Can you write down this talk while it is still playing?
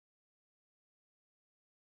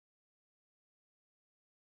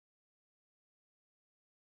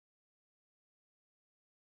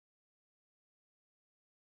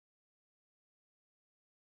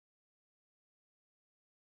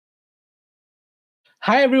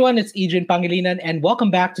Hi everyone, it's Adrian Pangilinan, and welcome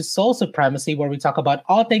back to Soul Supremacy, where we talk about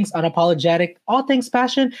all things unapologetic, all things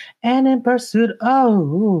passion, and in pursuit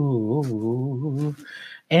of.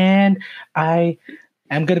 And I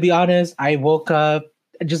am gonna be honest, I woke up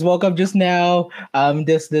just now.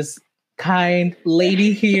 This kind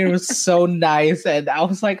lady here was so nice, and I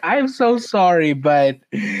was like, I'm so sorry, but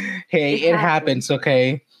hey, It it happens. happens,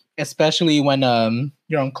 okay? Especially when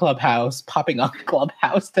you're on Clubhouse, popping on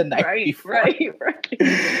Clubhouse the night Right, before. right,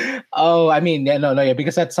 right. Oh, I mean, yeah, no, yeah,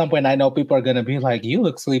 because at some point I know people are gonna be like, "You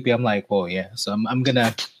look sleepy." I'm like, "Well, yeah." So I'm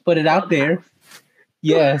gonna put it out there. Clubhouse.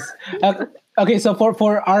 Yes. Okay. So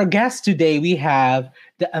for our guest today, we have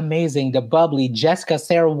the amazing, the bubbly Jessica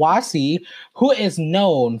Sarawasee, who is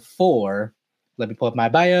known for. Let me pull up my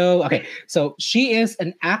bio. Okay, so she is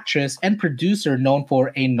an actress and producer known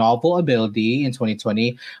for A Novel Ability in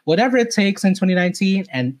 2020, Whatever It Takes in 2019,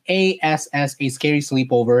 and ASS A Scary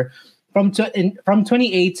Sleepover from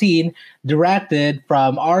 2018, directed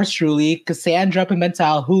from ours truly, Cassandra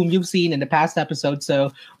Pimentel, whom you've seen in the past episode.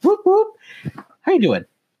 So, whoop whoop. How you doing?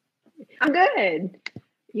 I'm good.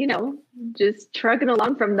 You know, just trucking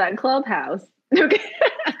along from that clubhouse. Okay.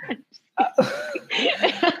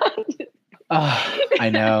 I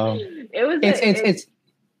know. It was It's a it's it, it's.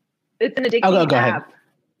 it's an Oh, addicting go ahead. app.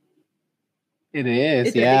 It is,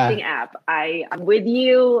 It's an yeah. addicting app. I'm with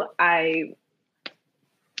you. I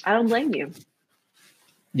don't blame you. But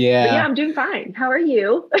yeah, Yeah. I'm doing fine. How are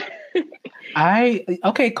you?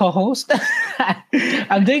 Co-host.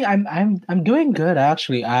 I'm doing good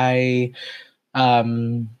actually.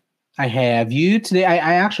 Um I have you today.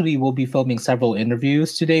 I actually will be filming several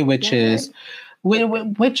interviews today, Yeah.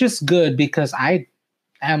 which is good because I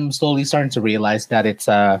am slowly starting to realize that it's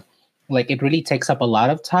like it really takes up a lot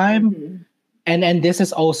of time. Hmm. And this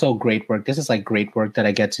is also great work. This is like great work that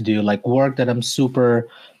I get to do, like work that I'm super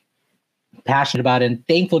passionate about and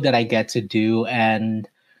thankful that I get to do. And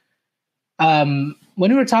when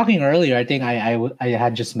we were talking earlier, I think I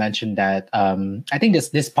had just mentioned that I think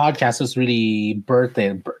this podcast was really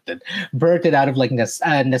birthed out of like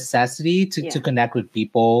necessity to Yeah. connect with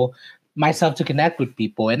people, myself to connect with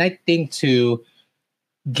people, and I think too,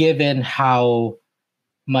 given how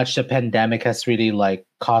much the pandemic has really like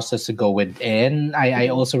caused us to go within, I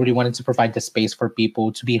Hmm. also really wanted to provide the space for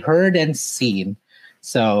people to be heard and seen.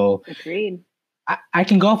 So Agreed. I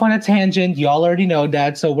can go off on a tangent. Y'all already know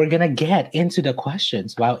that. So we're going to get into the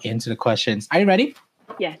questions. Wow, into the questions. Are you ready?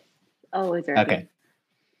 Yes. Always Okay, ready.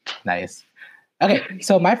 nice. Okay,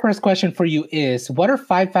 so my first question for you is, what are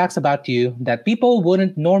 5 facts about you that people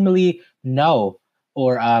wouldn't normally know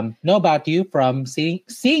or know about you from seeing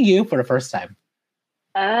you for the first time?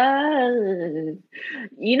 Uh,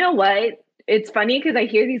 you know what? It's funny because I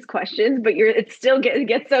hear these questions, but it still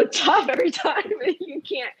gets so tough every time. You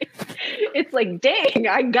can't. It's like, dang,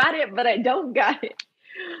 I got it, but I don't got it.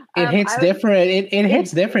 It hits I would. different. It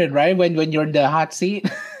hits It. different, right? When you're in the hot seat.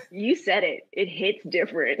 You said it. It hits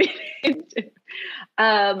different.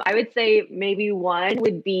 I would say maybe one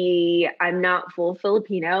would be I'm not full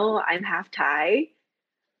Filipino. I'm half Thai.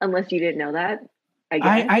 Unless you didn't know that, I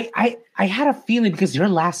guess. I had a feeling because your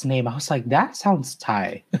last name, I was like, that sounds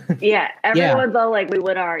Thai. Yeah, Yeah. everyone's all like, "Wait,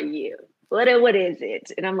 what are you? What is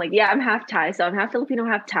it?" And I'm like, "Yeah, I'm half Thai, so I'm half Filipino,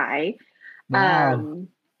 half Thai." Wow. Um,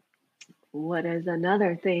 what is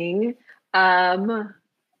another thing? Um,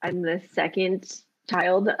 I'm the second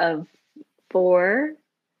child of four.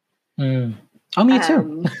 Mm. Oh, me too.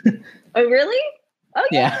 Um, oh really? Oh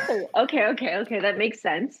Yeah. yeah. Okay. That makes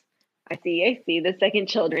sense. I see. The second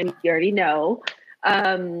children, you already know.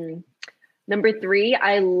 Um, number three,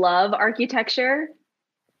 I love architecture.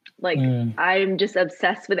 Like Mm. I'm just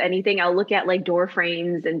obsessed with anything. I'll look at like door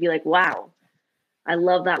frames and be like, wow, I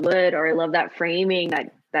love that wood or I love that framing,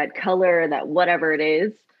 that color, that whatever it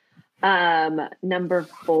is. Number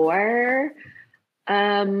four,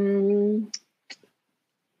 um,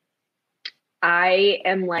 I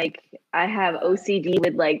have OCD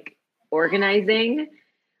with like organizing.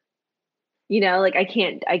 Like I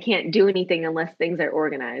can't do anything unless things are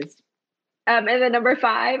organized. And then number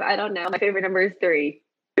five, I don't know. My favorite number is three.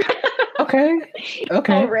 Okay. All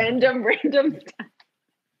Okay. random.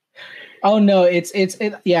 Oh no, it.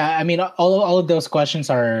 Yeah, I mean, all of those questions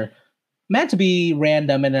are meant to be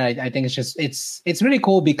random, and I think it's really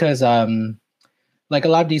cool because like a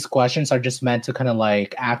lot of these questions are just meant to kind of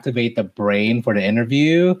like activate the brain for the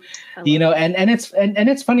interview, I love it. and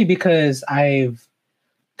it's funny because I've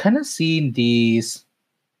kind of seen these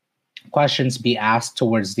questions be asked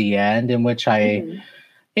towards the end in which in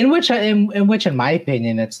my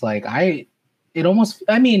opinion it's like it almost,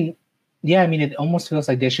 I mean, yeah, I mean, it almost feels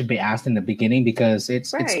like they should be asked in the beginning because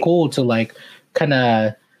it's Right. cool to like kind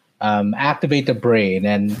of activate the brain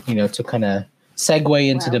and to kind of segue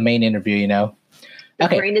into the Well, main interview. the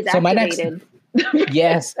Okay, brain is so my next activated.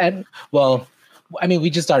 yes, and well, I mean, we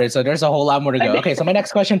just started, so there's a whole lot more to go. Okay, so my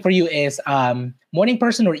next question for you is morning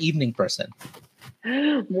person or evening person?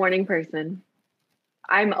 Morning person.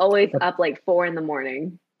 I'm always up like 4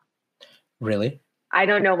 a.m. Really? I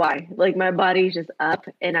don't know why. Like my body's just up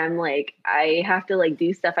and I'm like, I have to like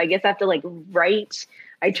do stuff. I guess I have to like write.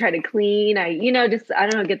 I try to clean. Just I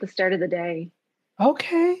don't know, get the start of the day.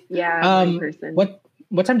 Okay. Yeah, morning person.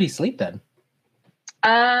 What time do you sleep then?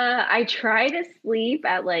 I try to sleep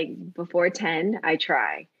at like before 10. I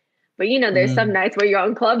try. But there's some Mm. nights where you're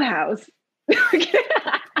on Clubhouse.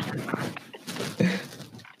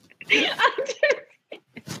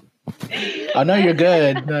 Oh no, you're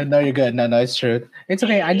good. No, you're good. No, it's true. It's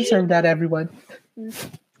okay. I deserve that, everyone.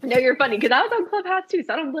 No, you're funny because I was on Clubhouse too,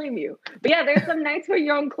 so I don't blame you. But yeah, there's some nights where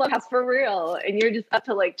you're on Clubhouse for real, and you're just up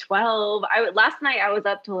to like 12. Last night I was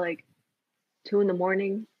up to like 2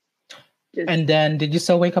 a.m. And then did you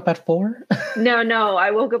still wake up at 4? No,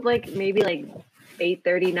 I woke up like maybe like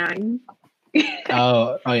 8:39.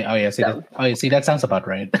 Oh yeah. See, that sounds about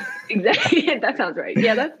right. Exactly, that sounds right.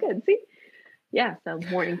 Yeah, that's good. See, yeah, so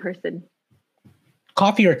morning person.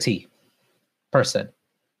 Coffee or tea person?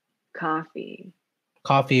 Coffee.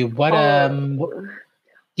 What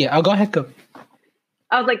yeah, I'll go ahead. Go.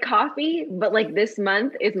 I was like coffee, but like this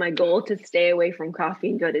month is my goal to stay away from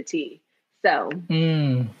coffee and go to tea. So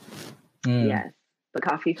yes, but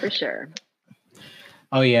coffee for sure.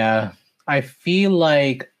 Oh yeah. I feel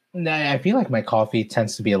like my coffee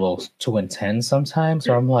tends to be a little too intense sometimes.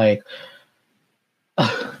 So I'm like,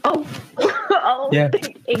 oh yeah.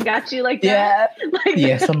 It got you like that? Yeah. Like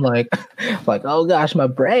yes, I'm like oh gosh, my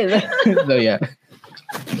brain. So yeah.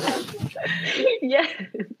 Yeah.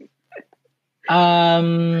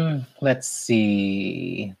 Let's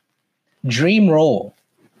see. Dream role,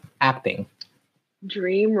 acting.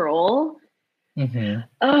 Dream role? Mm-hmm.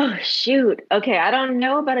 Oh shoot. Okay, I don't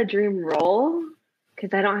know about a dream role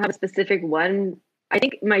because I don't have a specific one. I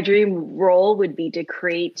think my dream role would be to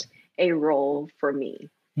create a role for me.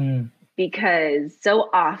 Because so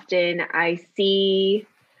often I see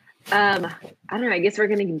I don't know, I guess we're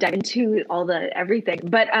gonna dive into all the everything,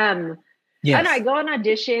 but yes. I don't know, I go on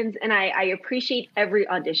auditions and I appreciate every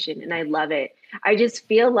audition and I love it. I just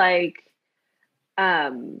feel like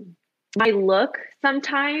my look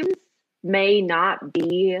sometimes may not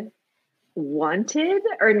be wanted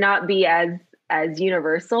or not be as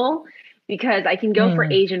universal because I can go for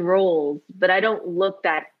Asian roles, but I don't look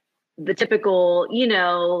that the typical,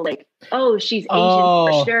 like, oh, she's Asian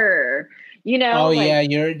for sure. Oh like,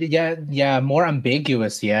 yeah, more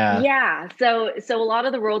ambiguous, yeah. Yeah. So a lot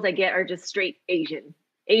of the roles I get are just straight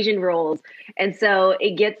Asian roles. And so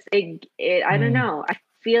it gets I don't know. I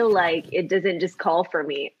feel like it doesn't just call for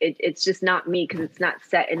me. It's just not me because it's not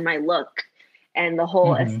set in my look and the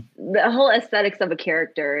whole aesthetics of a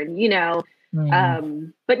character and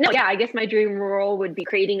but no, yeah, I guess my dream role would be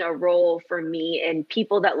creating a role for me and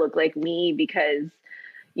people that look like me because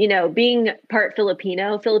being part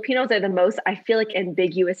Filipinos are the most, I feel like,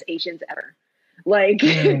 ambiguous Asians ever. Like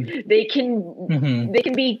they can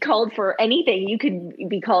be called for anything. You could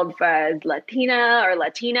be called for as Latina or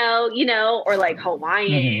Latino, or like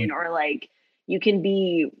Hawaiian or like you can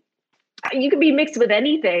be mixed with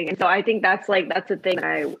anything. And so I think that's the thing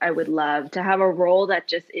I would love to have a role that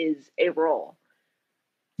just is a role.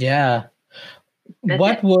 Yeah.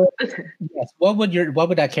 What would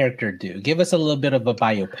that character do? Give us a little bit of a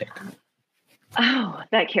biopic. Oh,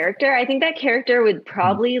 that character. I think that character would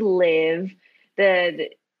probably live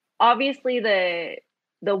obviously the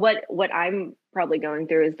what I'm probably going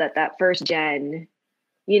through is that first gen,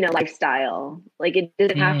 lifestyle. Like it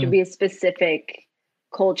doesn't have to be a specific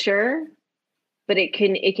culture, but it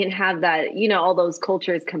can have that, all those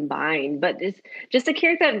cultures combined. But it's just a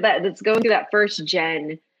character that's going through that first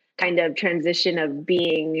gen kind of transition of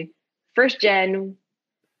being first gen,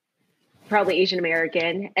 probably Asian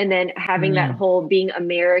American, and then having that whole being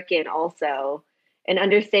American also, and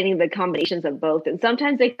understanding the combinations of both. And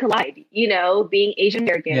sometimes they collide, being Asian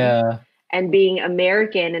American and being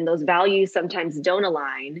American, and those values sometimes don't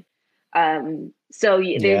align. So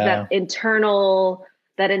there's that internal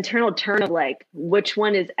turn of like, which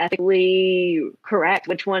one is ethically correct?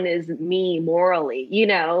 Which one is me morally,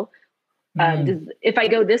 if I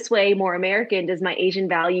go this way, more American, does my Asian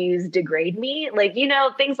values degrade me? Like,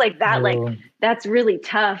 things like that. Like, that's really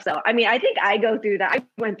tough. So, I mean, I think I go through that. I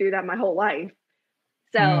went through that my whole life.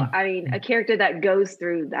 So, I mean, a character that goes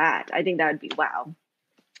through that, I think that would be wow.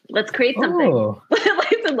 Let's create something. Oh.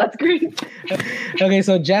 Let's create. Okay,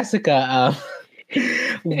 so Jessica,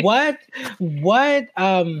 what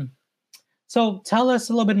so tell us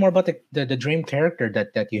a little bit more about the dream character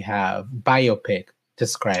that you have. Biopic.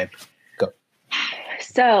 Describe. Go.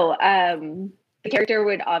 So, the character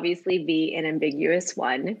would obviously be an ambiguous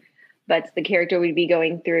one, but the character would be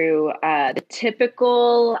going through the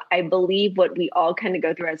typical, I believe, what we all kind of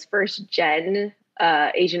go through as first gen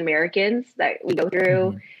Asian Americans that we go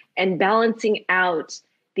through, and balancing out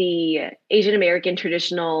the Asian American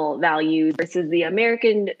traditional values versus the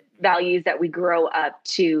American values that we grow up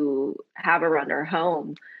to have around our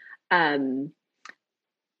home. And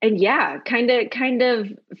yeah, kind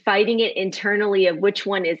of fighting it internally of which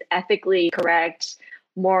one is ethically correct,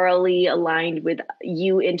 morally aligned with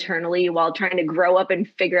you internally, while trying to grow up and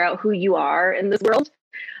figure out who you are in this world.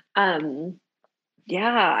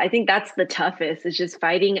 Yeah, I think that's the toughest, is just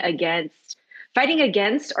fighting against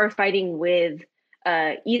or fighting with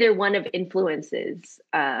either one of influences,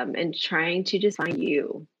 and trying to just find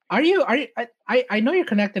you. Are you I know you're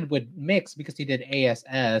connected with Mix because you did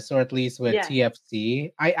ASS, or at least with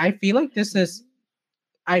TFC. I feel like this is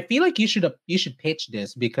I feel like you should pitch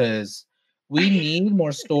this, because we need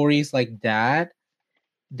more stories like that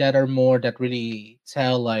are more, that really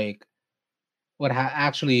tell like what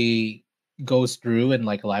actually goes through in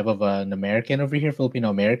like a life of an American over here, Filipino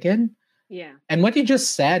American. Yeah. And what you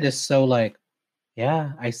just said is so like,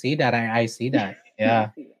 yeah, I see that. I see that. Yeah.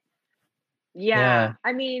 Yeah.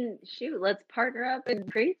 I mean, shoot, let's partner up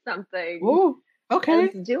and create something. Ooh, okay.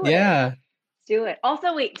 Let's do it. Yeah. Let's do it.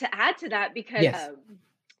 Also, wait, to add to that, because Yes.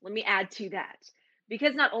 let me add to that.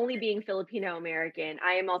 Because not only being Filipino American,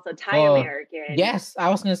 I am also Thai American. Yes, I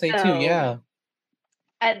was gonna say too. Yeah.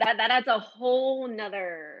 And that adds a whole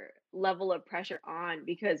nother level of pressure on,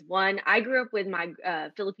 because one, I grew up with my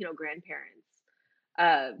Filipino grandparents.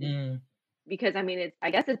 Because I mean, I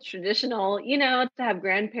guess it's traditional, to have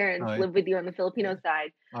grandparents live with you on the Filipino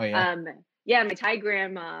side. Oh yeah. Yeah, my Thai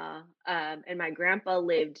grandma and my grandpa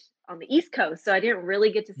lived on the East Coast, so I didn't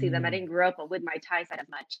really get to see them. I didn't grow up with my Thai side as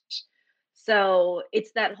much. So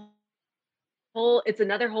it's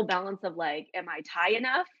another whole balance of like, am I Thai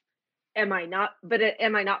enough? Am I not? But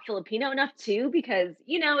am I not Filipino enough too? Because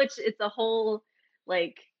it's a whole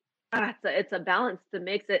like it's a balance to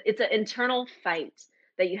mix it. It's an internal fight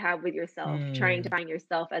that you have with yourself, trying to find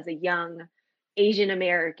yourself as a young Asian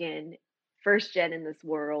American, first gen in this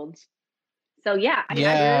world. So yeah, I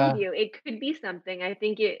agree with you. It could be something. I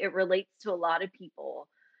think it relates to a lot of people.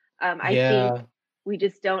 I think we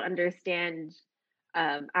just don't understand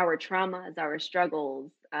our traumas, our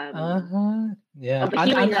struggles. Yeah.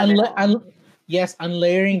 Yes,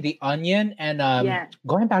 unlayering the onion, and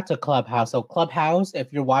going back to Clubhouse. So Clubhouse,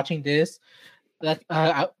 if you're watching this, let's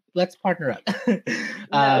partner up.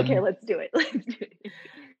 Okay, let's do it.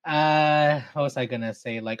 What was I gonna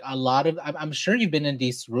say? Like a lot of, I'm sure you've been in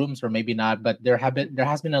these rooms, or maybe not, but there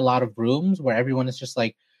has been a lot of rooms where everyone is just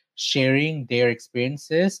like sharing their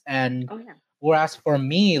experiences. And whereas for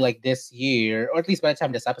me, like this year, or at least by the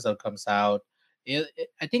time this episode comes out,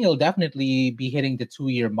 I think it'll definitely be hitting the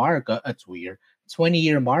 2-year mark,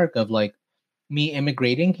 20-year mark of like me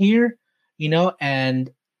immigrating here,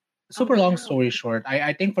 and super long story short,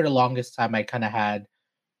 I think for the longest time I kind of had,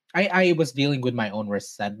 I was dealing with my own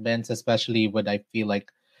resentments, especially when I feel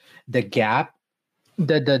like the gap,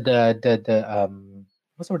 the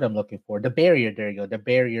what's the word I'm looking for? The barrier, there you go. The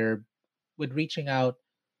barrier with reaching out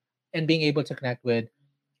and being able to connect with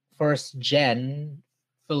first gen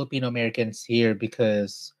Filipino Americans here,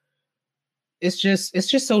 because it's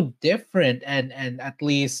just so different, and at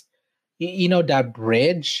least that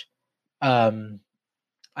bridge,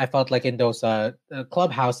 I felt like in those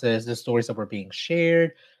clubhouses, the stories that were being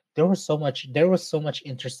shared, there was so much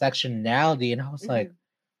intersectionality, and I was like,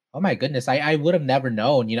 oh my goodness, I would have never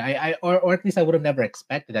known, or at least I would have never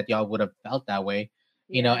expected that y'all would have felt that way,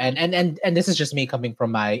 and this is just me coming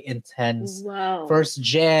from my intense first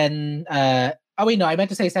gen. Oh wait, no, I meant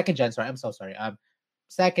to say second gen. Sorry, I'm so sorry.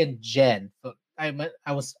 Second gen.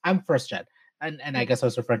 I'm first gen, and I guess I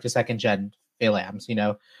was referring to second gen Philams.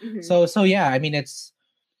 So yeah, I mean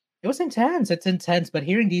it was intense. It's intense, but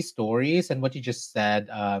hearing these stories and what you just said,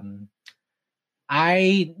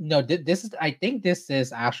 I know I think this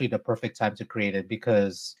is actually the perfect time to create it,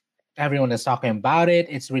 because everyone is talking about it.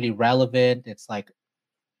 It's really relevant. It's like,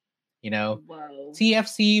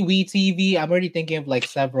 TFC, WeTV. I'm already thinking of like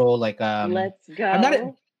several like Let's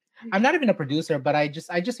go. I'm not even a producer, but I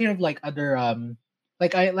just hear of like other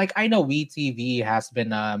like I know WeTV has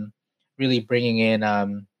been really bringing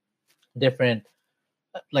in different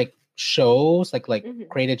like shows, like Mhm.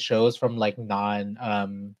 created shows from like non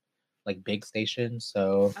like big stations.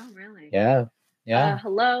 So Oh, really? yeah, yeah.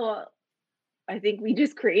 Hello. I think we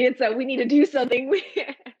just created, so we need to do something.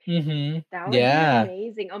 Mm-hmm. That would be Yeah.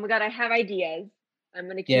 amazing. Oh my God, I have ideas. I'm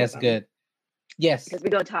gonna keep Yes, them good. Yes. because we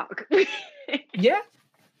go talk. Yeah.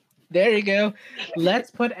 There you go. Let's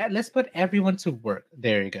put everyone to work.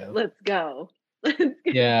 There you go. Let's go. Let's go.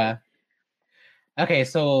 Yeah. Okay,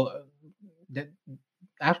 so that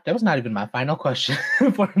that was not even my final question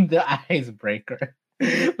for the icebreaker.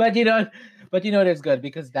 But it's good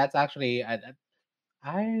because that's actually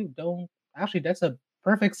I don't actually that's a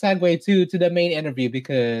perfect segue to the main interview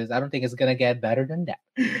because I don't think it's gonna get better than that.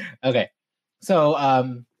 Okay. So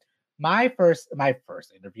my first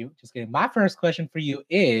interview, just kidding. My first question for you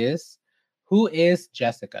is who is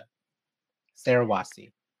Jessica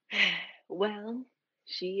Sarawasee? Well,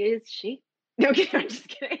 she is she. No, okay, I'm just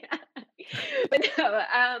kidding. But no,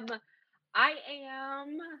 I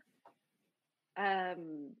am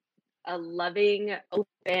a loving,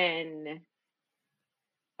 open,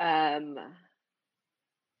 um,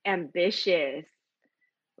 ambitious,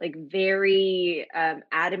 like very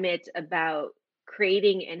adamant about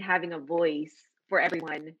creating and having a voice for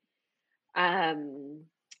everyone. Um,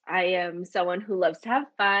 I am someone who loves to have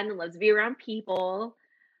fun, loves to be around people,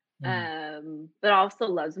 Mm. but also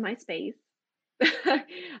loves my space. I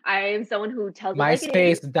am someone who tells it like it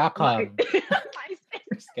is. My, MySpace.com. my space.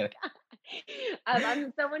 Just kidding.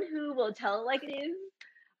 I'm someone who will tell it like it is,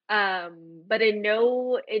 but in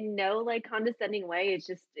no like condescending way. It's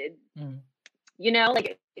just Mm.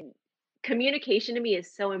 like communication to me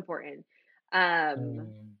is so important. Um,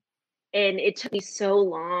 Mm. and it took me so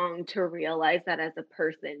long to realize that as a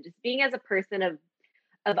person, just being as a person of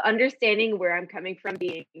understanding where I'm coming from,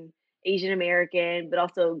 being Asian American, but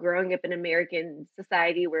also growing up in American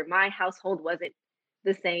society where my household wasn't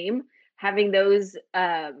the same, having those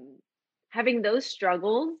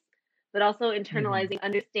struggles, but also Mhm. internalizing,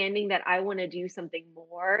 understanding that I want to do something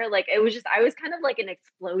more. Like it was just, I was kind of like an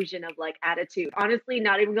explosion of like attitude. Honestly,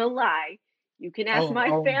 not even gonna lie. You can ask Oh, my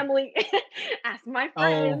oh, family, ask my oh,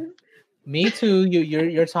 friends. me too.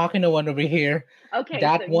 You're talking to one over here. Okay, so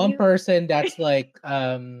That one you person that's like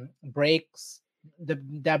that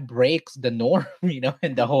breaks the norm,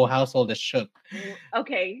 and the whole household is shook.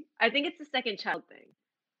 okay. I think it's the second child thing.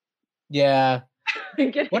 Yeah.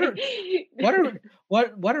 I'm What are kidding.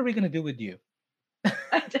 what are we gonna do with you?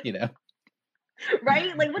 You know?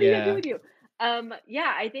 Right? Like, what are you gonna do Yeah. with you?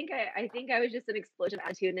 Yeah, I think I was just an explosion of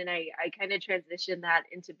attitude, and I kind of transitioned that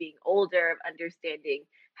into being older, of understanding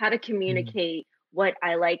how to Mm. communicate what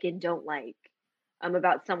I like and don't like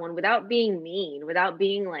about someone without being mean, without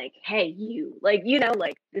being like, hey, you, like,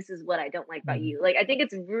 like this is what I don't like about Mm. you. Like, I think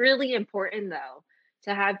it's really important though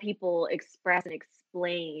to have people express and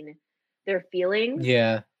explain their feelings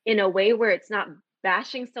Yeah. in a way where it's not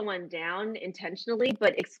bashing someone down intentionally,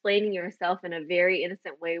 but explaining yourself in a very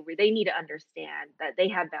innocent way where they need to understand that they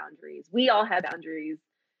have boundaries. We all have boundaries.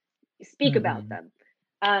 Speak about Hmm. them.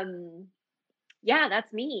 Um, yeah,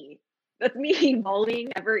 that's me. That's me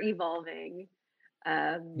evolving, ever evolving.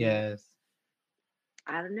 Um, Yes.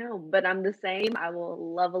 I don't know, but I'm the same. I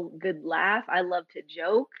will love a good laugh. I love to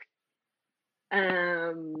joke.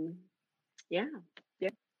 Um, yeah, yeah.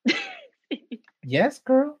 Yes,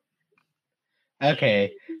 girl.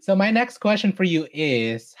 Okay. So my next question for you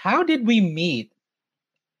is how did we meet?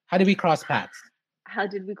 How did we cross paths? How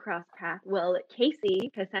did we cross paths? Well, Casey,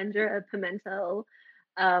 Cassandra of Pimentel,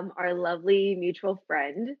 our lovely mutual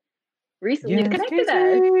friend, recently Yes, connected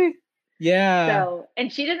us. Casey. Yeah. So,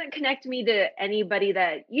 and she doesn't connect me to anybody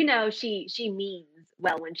that, she means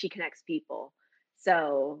well when she connects people.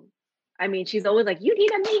 So, I mean, she's always like, you need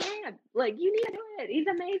to meet him. Like, you need to do it. He's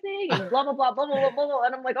amazing. And blah, blah, blah, blah, blah, blah, blah.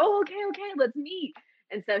 And I'm like, oh, okay, okay, let's meet.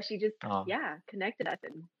 And so she just, Oh, yeah, connected us.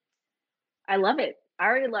 And I love it. I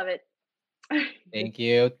already love it. thank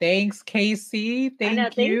you. Thanks, Casey. I know.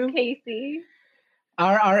 Thank Thanks, you. Casey.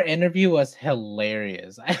 Our interview was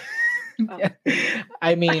hilarious. Oh, I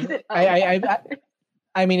I mean, said, oh.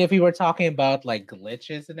 I mean, if we were talking about like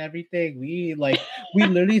glitches and everything, we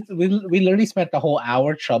literally spent the whole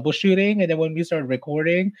hour troubleshooting, and then when we started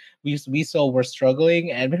recording, we saw we're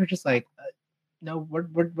struggling, and we were just like, no,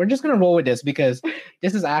 we're just gonna roll with this because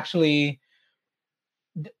this is actually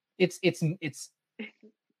it's it's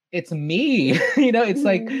me. It's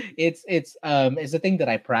like Mhm. it's a thing that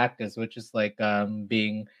I practice, which is like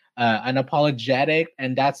being unapologetic,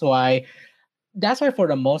 and that's why for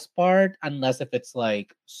the most part, unless if it's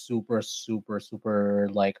like super super super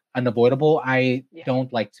like unavoidable, I Yeah,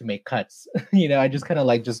 don't like to make cuts. I just kind of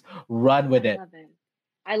like just run I with it love it.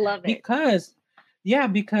 I love it. because Yeah,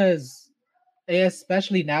 because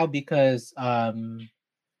especially now because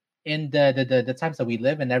in the times that we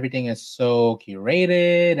live in, everything is so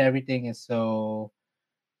curated, everything is so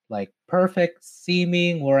like perfect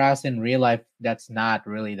seeming, whereas in real life that's not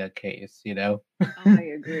really the case, you know. Oh, I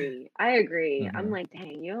agree. I agree. I'm Mm-hmm. like,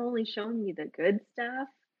 dang, you're only showing me the good stuff.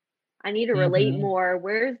 I need to relate Mm-hmm. more.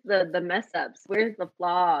 Where's the mess ups? Where's the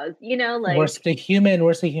flaws? Where's the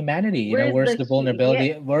humanity, you know, Where's where's the the yeah,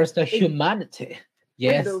 vulnerability, where's the ex- humanity?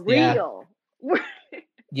 where's the Yes, yeah, real?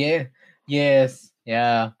 yeah, yes,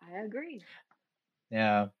 yeah, I agree.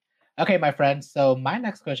 yeah. Okay, my friend, so my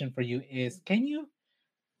next question for you is, can you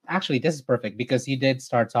actually, this is perfect because you did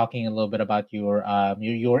start talking a little bit about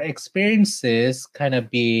your experiences kind of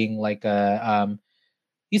being like a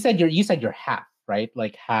you said you're half, right?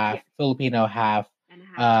 Like Yeah, half Filipino, half and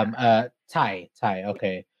half Thai. Thai.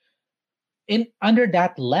 Okay. In under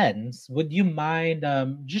that lens, would you mind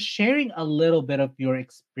just sharing a little bit of your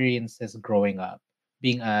experiences growing up,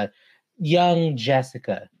 being a young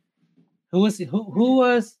Jessica? Who was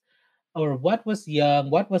or what was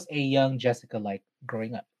a young Jessica like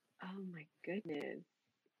growing up? Oh my goodness,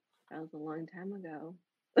 that was a long time ago.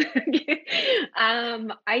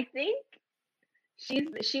 I think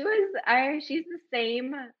she's the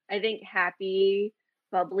same. I think happy,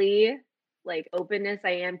 bubbly, like openness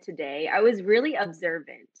I am today. I was really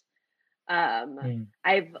observant. Mm,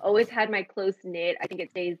 I've always had my close knit. I think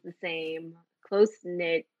it stays the same. Close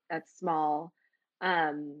knit, that's small.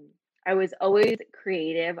 Um, I was always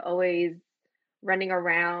creative, always running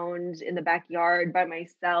around in the backyard by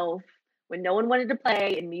myself when no one wanted to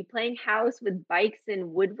play, and me playing house with bikes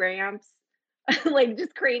and wood ramps, like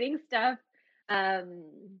just creating stuff. Um,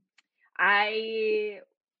 I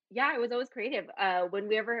yeah, I was always creative.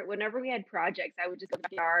 Whenever we had projects, I would just go to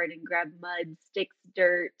the yard and grab mud, sticks,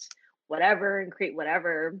 dirt, whatever, and create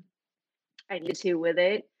whatever I needed to with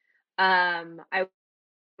it. I was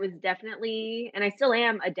definitely, and I still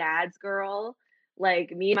am, a dad's girl.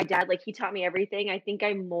 Like me and my dad, like he taught me everything. I think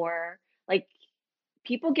I'm more like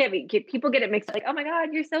people get it mixed up. Like, oh my god,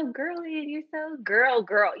 you're so girly and you're so girl.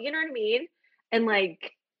 You know what I mean? And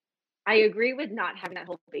like I agree with not having that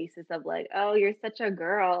whole basis of like, oh, you're such a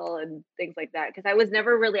girl and things like that. Cause I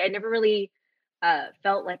never really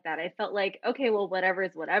felt like that. I felt like, okay, well, whatever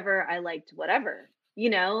is whatever. I liked whatever,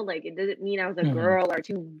 like it doesn't mean I was a mhm, girl or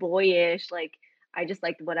too boyish. Like I just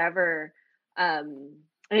liked whatever.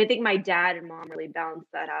 And I think my dad and mom really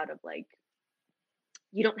balanced that out of like,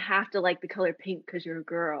 you don't have to like the color pink because you're a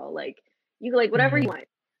girl. Like you like whatever you mhm, want.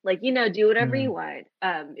 Like, do whatever you mhm. want.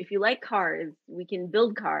 If you like cars, we can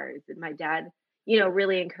build cars. And my dad,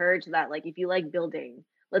 really encouraged that. Like if you like building,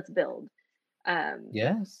 let's build. Um,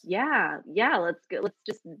 Yes. yeah, let's go, let's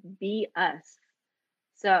just be us.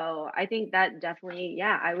 So I think that definitely,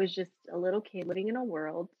 yeah, I was just a little kid living in a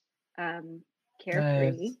world,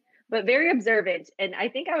 carefree, Nice. but very observant. And I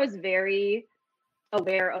think I was very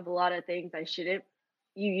aware of a lot of things I shouldn't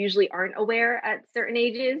you usually aren't aware at certain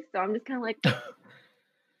ages. So I'm just kind of like,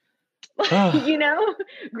 Ah, you know,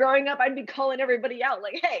 growing up, I'd be calling everybody out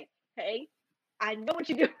like, hey, I know what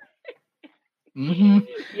you do. mhm.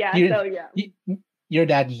 Yeah. You, So yeah. you you're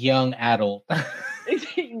that young adult.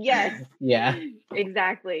 Yes, Yeah.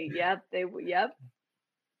 exactly. Yep. Yep.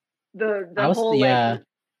 I The was whole, like, yeah.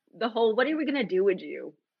 the whole, what are we going to do with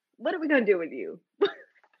you? What are we going to do with you?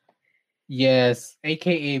 Yes,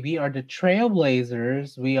 aka we are the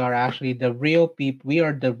trailblazers. We are actually the real people. We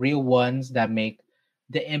are the real ones that make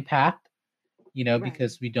the impact, you know, Right.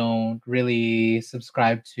 because we don't really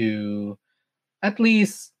subscribe to at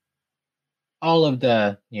least all of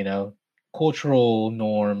the, you know, cultural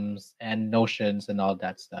norms and notions and all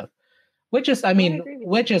that stuff. Which is, I No, I mean, agree with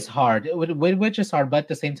which you. is hard. Which is hard, but at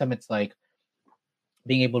the same time, it's like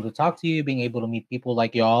being able to talk to you, being able to meet people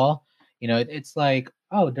like y'all, you know, it's like,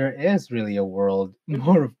 oh, there is really a world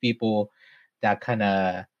more Hmm. of people that kind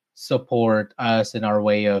of support us in our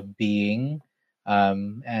way of being.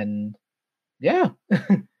 And yeah,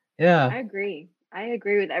 yeah. I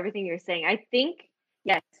agree with everything you're saying. I think,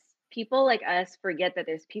 yes, people like us forget that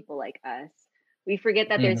there's people like us. We forget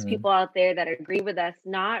that there's Hmm. people out there that agree with us,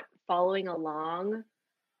 not following along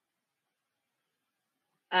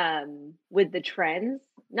with the trends,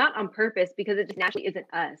 not on purpose, because it just naturally isn't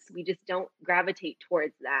us. We just don't gravitate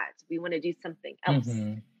towards that. We want to do something else,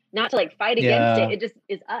 Hmm. not to like fight against it. Yeah, It just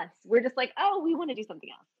is us. We're just like, oh, we want to do something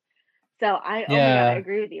else. So oh my God, I yeah,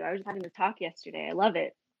 agree with you. I was just having this talk yesterday. I love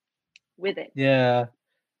it with it. yeah,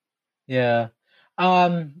 yeah.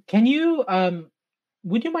 Can you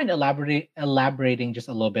would you mind elaborating just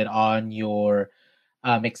a little bit on your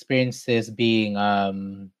experiences being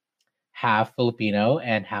half Filipino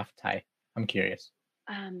and half Thai? I'm curious.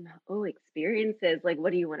 Experiences. Like,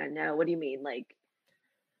 what do you want to know? What do you mean? Like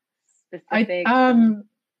I specifics? um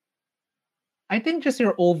I think just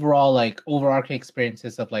your overall like overarching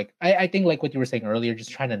experiences of like I think like what you were saying earlier,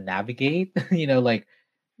 just trying to navigate, like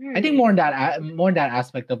I think Hmm. more in more in that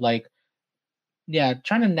aspect of like yeah,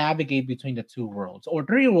 trying to navigate between the two worlds or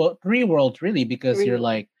three worlds really because Three you're words.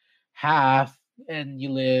 like half and you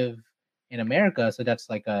live in America, so that's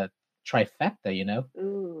like a trifecta.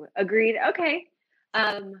 Ooh, agreed. Okay.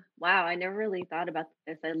 Wow, I never really thought about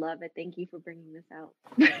this. I love it. Thank you for bringing this out.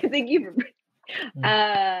 Thank you for Mm.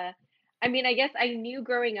 uh I mean, I guess I knew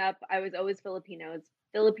growing up I was always Filipino. It's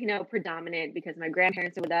Filipino predominant because my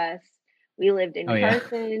grandparents were with us. We lived in Oh yeah.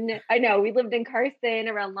 Carson. I know, we lived in Carson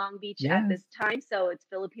around Long Beach at Yes. this time, so it's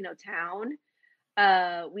Filipino town.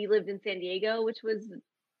 We lived in San Diego, which was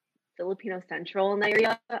Filipino Central in that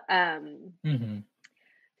area. Mm-hmm.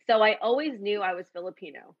 So I always knew I was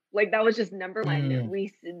Filipino. Like that was just number one.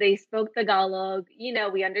 Mm. They spoke Tagalog.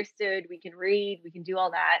 We understood. We can read. We can do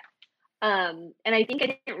all that. And I think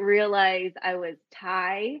I didn't realize I was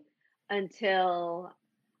Thai until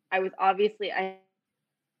I was obviously I think like old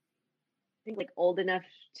enough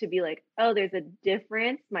to be like, oh, there's a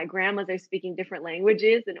difference. My grandmas are speaking different languages, and I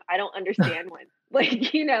don't understand one.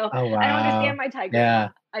 Like Oh I don't understand wow. my Thai grandma. Yeah.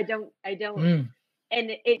 I don't. Mm.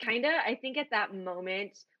 And it kind of I think at that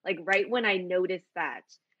moment, like right when I noticed that,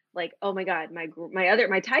 like, oh my god, my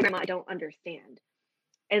Thai grandma I don't understand.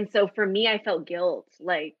 And so for me I felt guilt,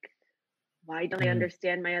 like why don't I Mm.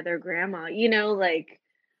 understand my other grandma, like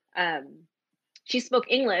um she spoke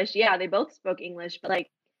English, yeah, they both spoke English, but like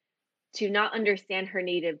to not understand her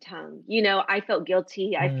native tongue, I felt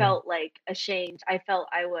guilty, I Mm. felt like ashamed, I felt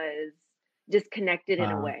I was disconnected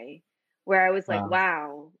in a Wow. way where I was like, Wow.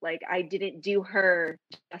 wow, like I didn't do her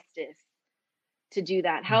justice to do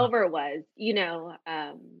that. Mm. However it was,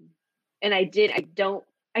 and I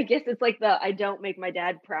guess it's like the I don't make my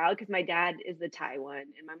dad proud because my dad is the Thai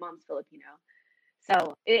one and my mom's Filipino.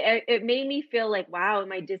 So it made me feel like, wow,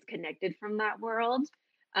 am I disconnected from that world?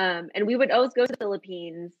 And we would always go to the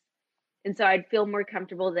Philippines. And so I'd feel more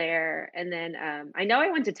comfortable there. And then I know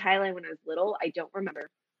I went to Thailand when I was little. I don't remember.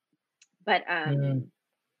 But Mm.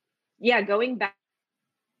 yeah, going back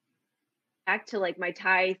to like my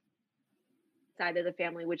Thai side of the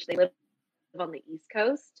family, which they live on the East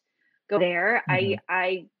Coast, go there, Mm-hmm.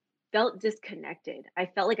 I felt disconnected. I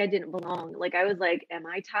felt like I didn't belong. Like I was like, am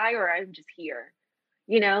I Thai or I'm just here?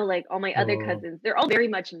 Like all my other Oh. cousins, they're all very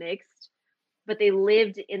much mixed, but they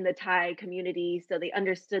lived in the Thai community, so they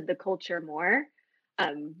understood the culture more.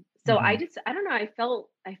 So Mm-hmm. I don't know, I felt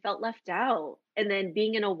left out. And then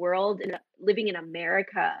being in a world and living in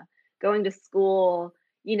America, going to school,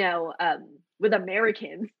 with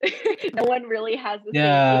Americans, no one really has the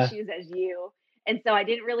same Yeah. issues as you. And so I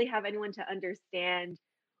didn't really have anyone to understand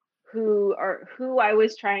who I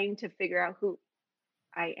was trying to figure out who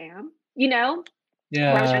I am,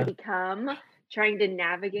 or I was trying Yeah. to become, trying to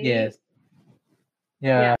navigate. Yes.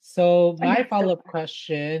 Yeah. Yeah. So my Yeah. So follow-up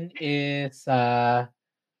question is if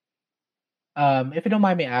you don't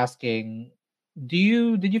mind me asking,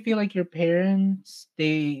 did you feel like your parents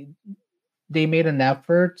they made an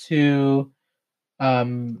effort to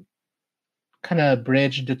um kind of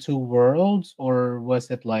bridge the two worlds, or was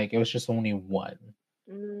it like it was just only one?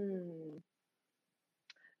 mm,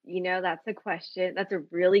 that's a question. That's a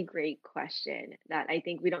really great question that I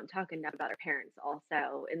think we don't talk enough about our parents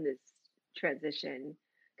also in this transition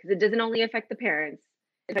because it doesn't only affect the parents,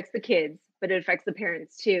 it affects the kids, but it affects the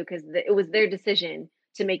parents too because it was their decision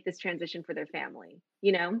to make this transition for their family.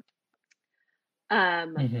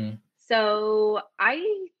 Um, Mm-hmm. so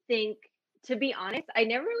I think, to be honest, I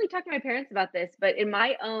never really talked to my parents about this, but in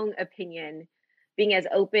my own opinion, being as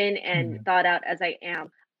open and Mm-hmm. thought out as I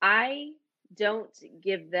am, I don't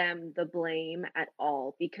give them the blame at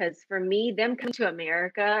all because for me, them coming to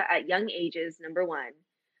America at young ages, number one,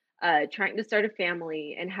 trying to start a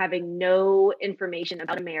family and having no information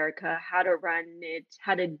about America, how to run it,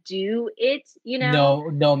 how to do it.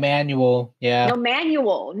 No manual. No Yeah.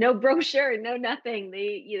 manual, no brochure, no nothing.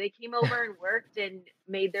 They came over and worked and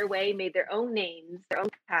made their way, made their own names, their own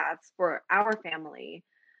paths for our family.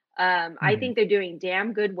 I Mm-hmm. think they're doing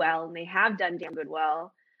damn good well, and they have done damn good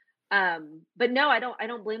well. But no, I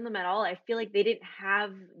don't blame them at all. I feel like they didn't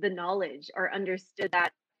have the knowledge or understood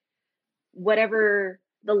that whatever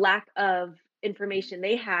the lack of information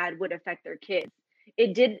they had would affect their kids.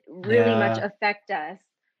 It did really much Yeah. affect us.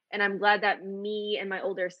 And I'm glad that me and my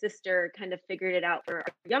older sister kind of figured it out for our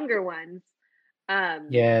younger ones. Um,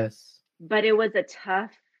 Yes. but it was a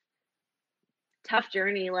tough, tough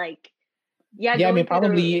journey. Like Yeah, Yeah, I mean,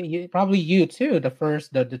 going through the probably you too, the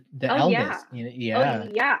first, the oh yeah. eldest. You know, Oh yeah.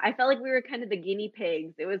 yeah. I felt like we were kind of the guinea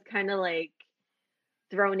pigs. It was kind of like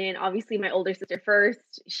thrown in. Obviously, my older sister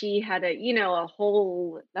first. She had a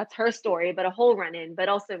whole that's her story, but a whole run in, but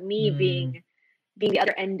also me Mm, being the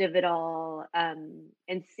other end of it all,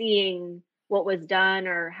 and seeing what was done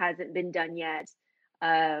or hasn't been done yet.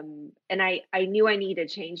 And I knew I needed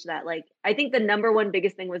to change that. Like I think the number one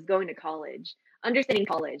biggest thing was going to college, understanding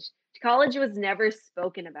college. College was never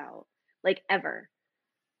spoken about, like ever,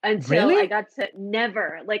 until I really? got to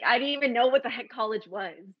never. Like I didn't even know what the heck college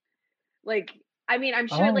was. Like, I mean, I'm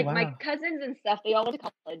sure Oh like my wow. cousins and stuff, they all went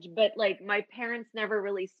to college, but like my parents never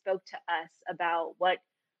really spoke to us about what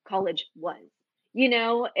college was,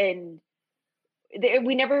 and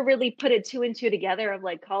we never really put it two and two together of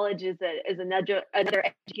like college is another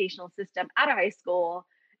educational system out of high school,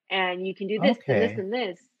 and you can do this and this Okay. and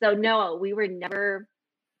this. So no, we were never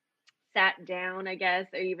sat down, I guess,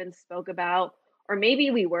 or even spoke about, or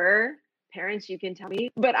maybe we were. Parents, you can tell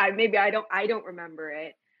me, but I don't remember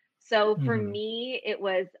it. So for Hmm. me, it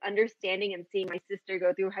was understanding and seeing my sister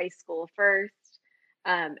go through high school first,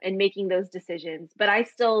 and making those decisions. But I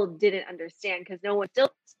still didn't understand because no one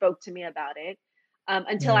still spoke to me about it,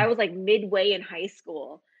 until I Mm. was like midway in high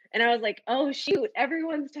school. And I was like, oh, shoot,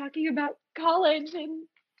 everyone's talking about college. And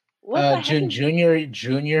what the heck is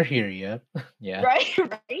Junior here, yeah. Yeah. right?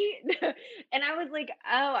 Right. And I was like,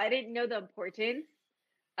 oh, I didn't know the importance.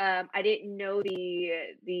 I didn't know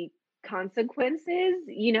the consequences,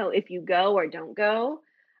 if you go or don't go.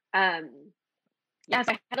 Um, yeah,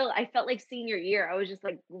 so I felt like senior year, I was just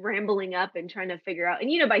like rambling up and trying to figure out.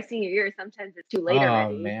 And by senior year, sometimes it's too late Oh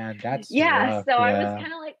already. man, that's Yeah, rough. so I was Yeah.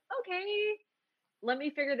 kind of like, okay, let me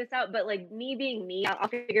figure this out. But like me being me, I'll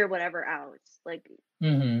figure whatever out. Like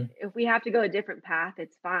Hmm. if we have to go a different path,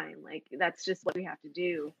 it's fine. Like that's just what we have to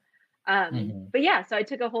do. Hmm. But yeah, so I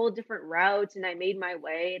took a whole different route and I made my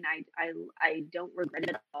way, and I don't regret it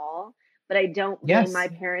at all. But I don't blame my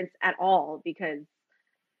Yes. parents at all because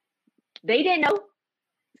they didn't know.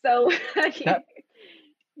 So That.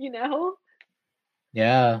 you know,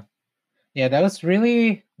 Yeah. Yeah. That was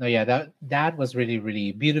really. No. Yeah. That was really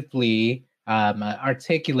really beautifully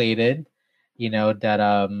articulated.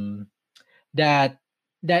 That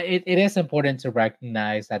that it is important to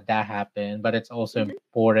recognize that happened, but it's also Mhm.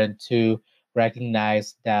 important to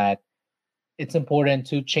recognize that it's important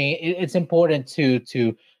to change. It's important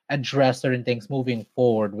to address certain things moving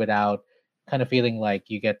forward without kind of feeling like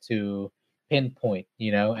you get to pinpoint,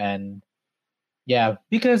 and yeah,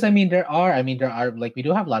 because I mean there are like we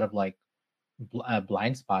do have a lot of like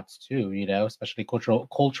blind spots too, especially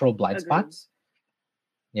cultural blind Agreed. spots.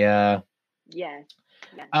 Yeah. Yes.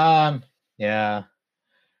 Yes. Um. Yeah.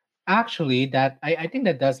 Actually, I think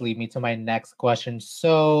that does lead me to my next question.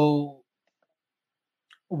 So,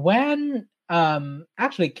 when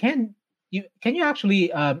actually can you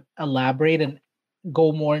actually elaborate and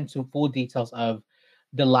go more into full details of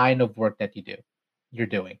the line of work that you're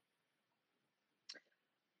doing?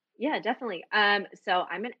 Yeah, definitely. So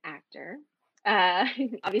I'm an actor.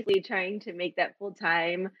 Obviously trying to make that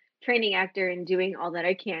full-time training actor and doing all that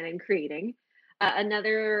I can and creating.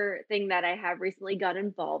 Another thing that I have recently got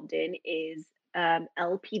involved in is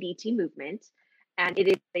LPDT movement, and it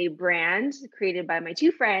is a brand created by my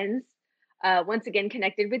two friends. Once again,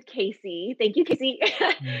 connected with Casey. Thank you, Casey.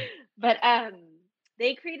 Mm. But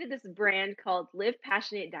they created this brand called Live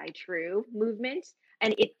Passionate, Die True movement,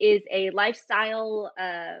 and it is a lifestyle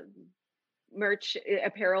merch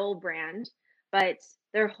apparel brand, but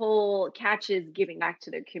their whole catch is giving back to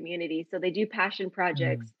their community. So they do passion Mm.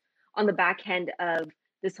 projects on the back end of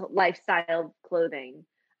this lifestyle clothing.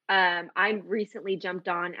 I recently jumped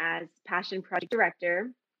on as passion project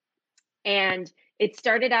director, and it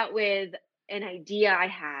started out with an idea I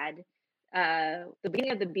had, the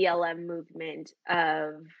beginning of the BLM movement,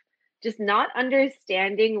 of just not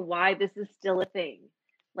understanding why this is still a thing.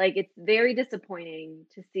 Like it's very disappointing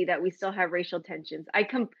to see that we still have racial tensions. I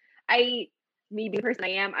me being the person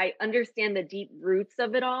I am, I understand the deep roots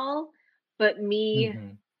of it all, but me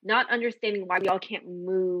Mhm. not understanding why we all can't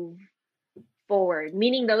move forward,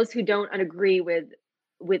 meaning those who don't agree with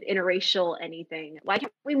interracial anything. Why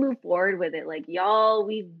can't we move forward with it? Like y'all,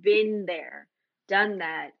 we've been there, done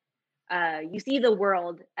that. You see the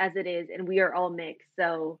world as it is, and we are all mixed.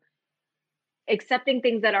 So accepting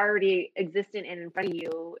things that are already existent and in front of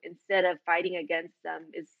you instead of fighting against them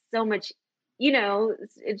is so much,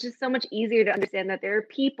 it's just so much easier to understand that there are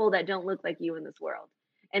people that don't look like you in this world,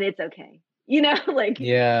 and it's okay. Like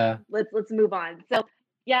Yeah. let's move on. So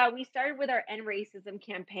yeah, we started with our end racism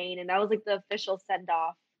campaign, and that was like the official send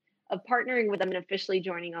off of partnering with them and officially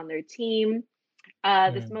joining on their team.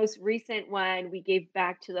 This Mm, most recent one, we gave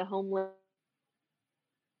back to the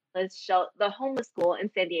the homeless school in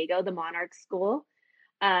San Diego, the Monarch School.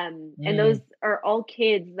 And those mm, are all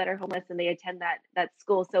kids that are homeless and they attend that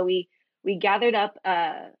school. So we gathered up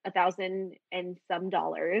 $1,000 and some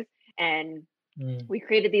dollars, and mm. we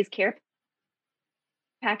created these care packages for them,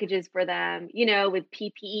 with PPE items, with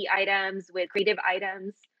creative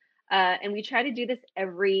items. And we try to do this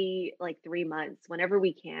every like 3 months, whenever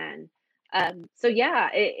we can. So yeah,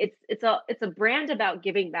 it's a brand about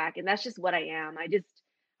giving back, and that's just what I am. I just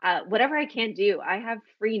whatever I can do, I have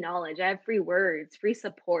free knowledge, I have free words, free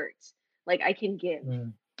support, like I can give.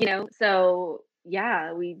 Mm. So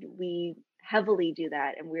yeah, we heavily do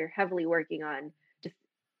that, and we're heavily working on just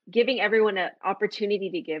giving everyone an opportunity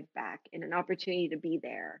to give back and an opportunity to be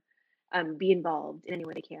there, be involved in any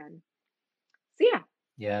way they can. So yeah,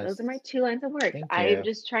 those are my Yes. 2 lines of work. Thank I'm you.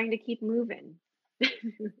 just trying to keep moving.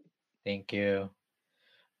 Thank you.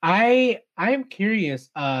 I'm curious,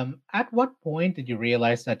 at what point did you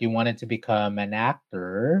realize that you wanted to become an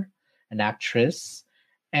actor, an actress?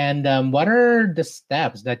 And what are the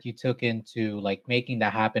steps that you took into like making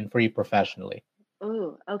that happen for you professionally?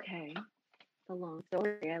 Oh, okay. It's a long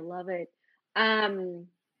story. I love it. Um,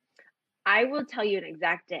 I will tell you an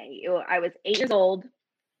exact day. I was 8 years old,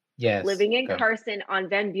 Yes, living in go. Carson on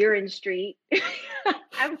Van Buren Street.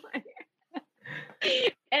 I'm like,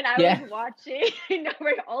 and I was Yeah, watching. I know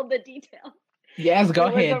all the details. yes, go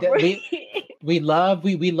There was ahead. a We love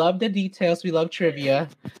the details. We love trivia.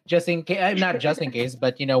 Just in case, not just in case,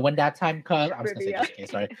 but when that time comes, I was gonna say trivia. just in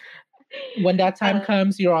case. Sorry, when that time Um,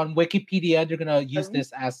 comes, you're on Wikipedia. They're gonna use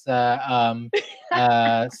this as side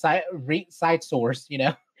source.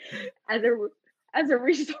 as a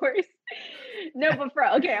resource. No, but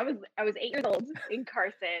okay, I was 8 years old in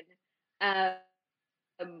Carson,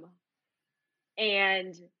 um,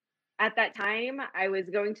 and at that time I was going to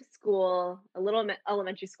school, a little elementary school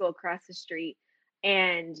across the street,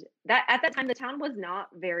 and that at that time the town was not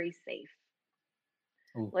very safe.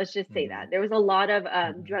 Ooh. Let's just say Mm-hmm. that there was a lot of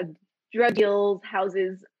Mm-hmm. drug deals,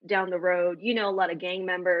 houses down the road. A lot of gang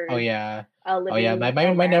Oh members yeah. Oh yeah. My living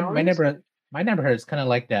my my neighbor my around. neighborhood my neighborhood is kind of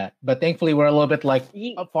like that. But thankfully we're a little bit like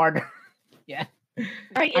Ye- farther. Yeah.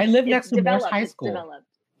 right? I It's live it's next to Morse developed. High It's School. developed.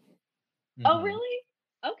 Oh, Mm-hmm. really?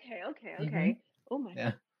 Okay, okay, Mm-hmm. okay. Oh my Yeah.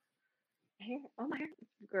 hair. Oh my hair,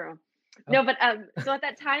 girl. Oh. No, but so at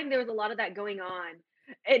that time there was a lot of that going on,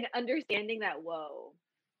 and understanding that, whoa,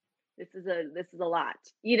 this is a lot.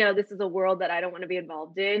 This is a world that I don't want to be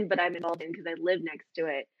involved in, but I'm involved in because I live next to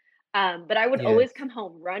it. But I would always Yes. come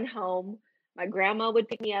home, run home. My grandma would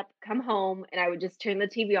pick me up, come home, and I would just turn the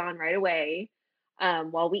TV on right away,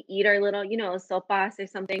 while we eat our little, sopas or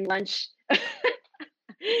something, lunch.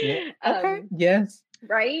 Yeah. Okay. um, Yes.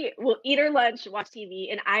 right? We'll eat our lunch, watch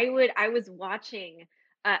TV, and I was watching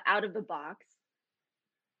Out of the Box.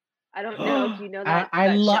 I don't know if you know I that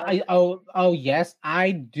love. show. Oh yes,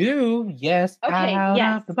 I do. Yes, Okay, out yes.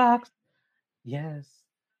 of the box. Yes.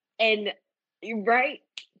 And right,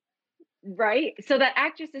 right. So that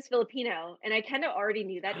actress is Filipino, and I kind of already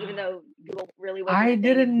knew that, even though Google really wasn't I a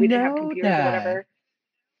thing and we didn't didn't have know computers or that. whatever.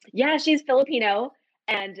 Yeah, she's Filipino,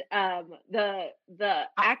 and the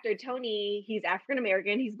I, actor Tony, he's African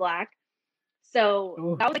American, he's black. So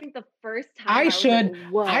ooh. that was, I think, the first time I I was like, should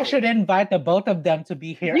I whoa, should invite the both of them to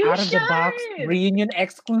be here you out of the box should. reunion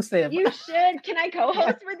exclusive. You should. Can I Yes.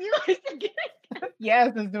 co-host with you?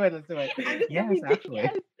 Yes, let's do it. Let's do it. I'm just gonna Yes, be actually.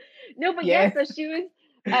 yes. No, but yes. Yes. So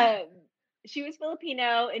she was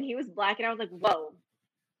Filipino and he was black, and I was like, whoa,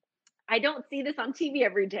 I don't see this on TV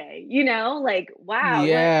every day. Like, wow,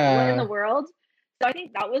 what in the Yeah. world? So I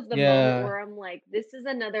think that was the moment Yeah. where I'm like, this is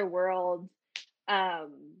another world,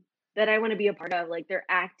 um, that I want to be a part of. Like, they're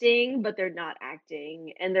acting, but they're not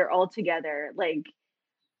acting, and they're all together. Like,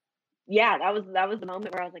 yeah, that was the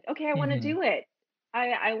moment where I was like, okay, I want to Hmm. do it.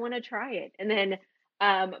 I want to try it. And then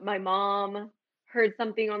my mom heard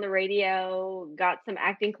something on the radio, got some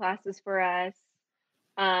acting classes for us.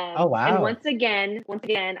 Oh And wow. once again,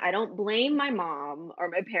 I don't blame my mom or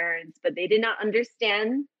my parents, but they did not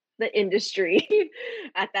understand the industry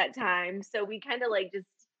at that time. So we kind of like just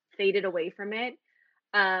faded away from it.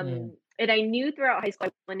 Mm. And I knew throughout high school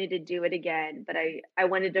I wanted to do it again, but I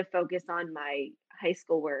wanted to focus on my high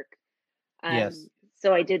school work. Yes.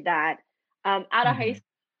 So I did that. Out of high Hmm. school,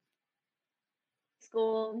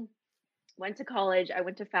 went to college. I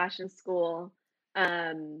went to fashion school,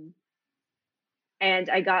 um, and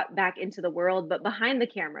I got back into the world, but behind the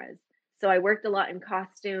cameras. So I worked a lot in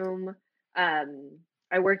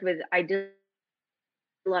I did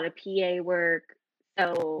a lot of PA work,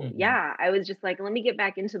 So Mhm. yeah, I was just like, let me get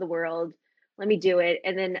back into the world. Let me do it.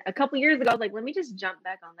 And then a couple years ago, I was like, let me just jump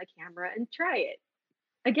back on the camera and try it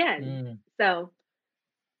again. Mm. So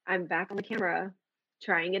I'm back on the camera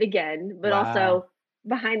trying it again, but Wow. also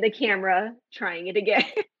behind the camera trying it again.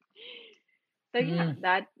 So yeah,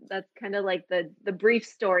 Mm. that's kind of like the brief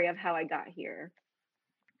story of how I got here.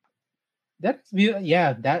 That's beautiful.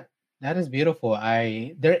 Yeah, that is beautiful.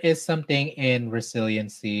 There is something in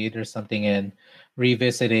resiliency. There's something in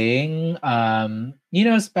revisiting.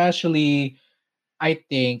 Especially I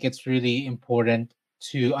think it's really important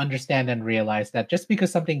to understand and realize that just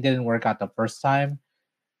because something didn't work out the first time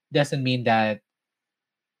doesn't mean that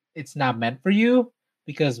it's not meant for you.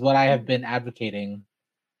 Because what I have Mhm. been advocating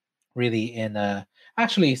really in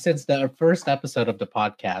actually since the first episode of the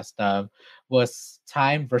podcast was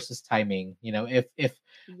time versus timing. If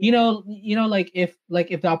Yes. like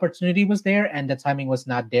if the opportunity was there and the timing was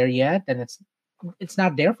not there yet, then it's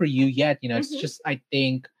not there for you yet. It's Hmm. just, I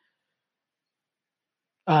think,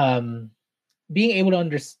 um being able to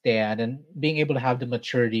understand and being able to have the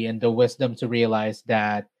maturity and the wisdom to realize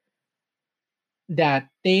that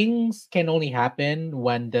things can only happen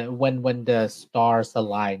when the stars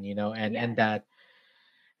align, and Yes.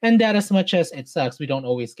 that as much as it sucks, we don't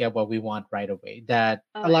always get what we want right away. That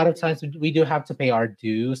Oh, a I lot of agree. times we do have to pay our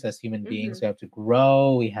dues as human beings. Hmm. We have to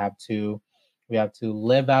grow. We have to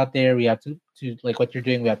live out there. We have to like what you're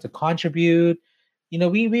doing. We have to contribute.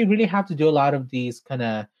 We really have to do a lot of these kind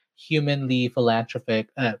of humanly philanthropic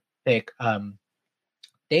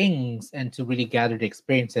things, and to really gather the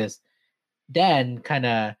experiences. Then kind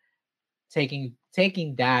of taking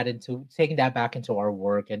that back into our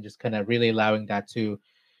work, and just kind of really allowing that to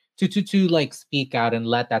like speak out and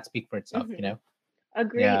let that speak for itself, Hmm.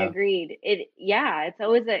 Agreed, Yeah. agreed. It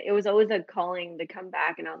was always a calling to come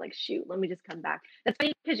back, and I was like, shoot, let me just come back. That's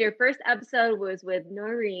funny because your first episode was with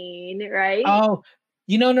Noreen, right? Oh,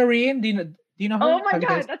 Noreen? Do you know Oh her? my Have you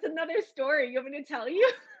God, guys that's another story. You want me to tell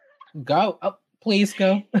you? go? Oh, please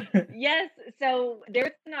go. Yes. So there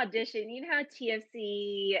was an audition. You know how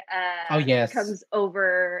TFC Oh yes. comes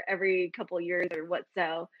over every couple years or what?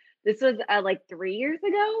 So this was like 3 years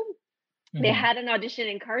ago. They Hmm. had an audition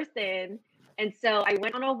in Carson. And so I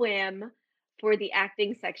went on a whim for the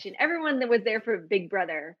acting section. Everyone that was there for Big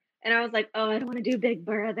Brother. And I was like, oh, I don't want to do Big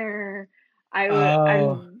Brother. Oh.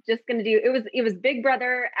 I'm just gonna do it was Big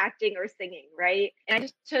Brother, acting or singing, right? And I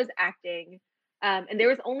just chose acting. And there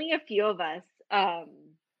was only a few of us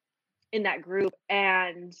in that group.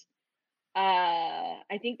 And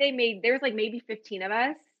I think there was like maybe 15 of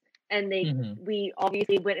us, and Hmm. we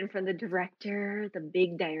obviously went in front of the director, the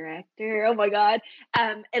big director. Oh my God.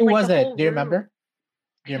 And Who like the was it? whole Do you room. remember? Do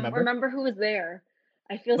I you don't remember? remember who was there.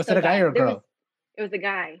 I feel Was it so a guy bad. or a girl? It was a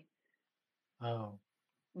guy, Oh,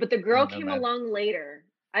 but the I girl don't know, came man. along later.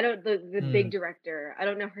 I don't the big Hmm. director. I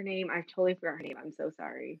don't know her name. I totally forgot her name. I'm so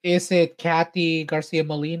sorry. Is it Kathy Garcia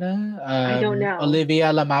Molina? I don't know.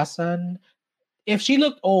 Olivia Lamasan? If she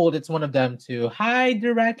looked old, it's one of them too. Hi,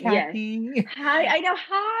 direct Yes. Kathy. Hi, I know.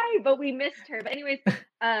 Hi, but we missed her. But anyways,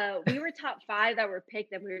 we were top five that were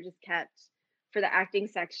picked, and we were just kept for the acting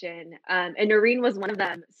section. And Noreen was one of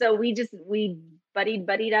them. So we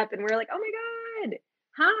buddied up, and we are like, oh my God,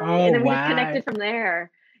 hi, and Oh then we just wow. connected from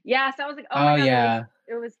there. Yeah. So I was like, oh my Oh God, yeah.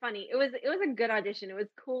 it was funny. It was a good audition. It was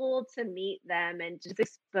cool to meet them and just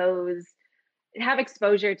have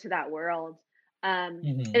exposure to that world.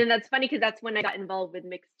 Hmm. And that's funny because that's when I got involved with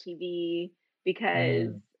mixed TV because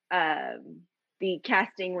Mm. um, the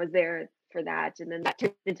casting was there for that, and then that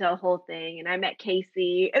turned into a whole thing. And I met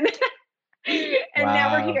Casey, and and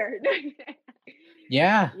now we're Wow. here.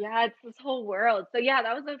 Yeah. Yeah, it's this whole world. So yeah,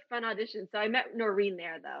 that was a fun audition. So I met Noreen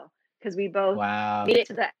there though, because we both Wow. made it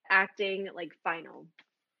to the acting like final.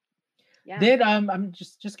 Yeah. Did I'm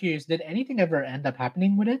just curious, did anything ever end up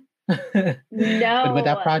happening with it? with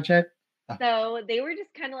that No. project? Oh, So they were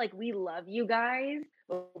just kind of like, we love you guys,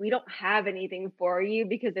 but we don't have anything for you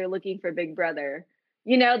because they're looking for Big Brother.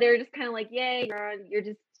 They're just kind of like, yay, you're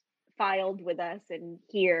just filed with us and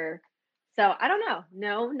here. So I don't know.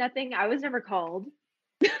 No, nothing. I was never called.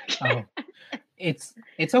 oh. It's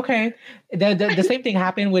okay. The same thing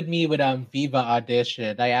happened with me with Viva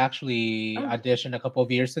audition. I actually Oh, auditioned a couple of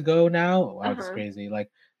years ago now. Wow, it's uh-huh. crazy. Like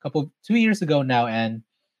 2 years ago now, and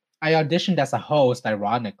I auditioned as a host.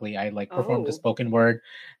 Ironically, I like performed the Oh. spoken word,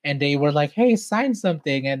 and they were like, "Hey, sign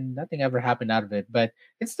something," and nothing ever happened out of it. But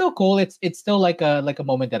it's still cool. It's still like a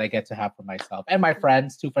moment that I get to have for myself and my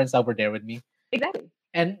friends. Two friends that were there with me, Exactly.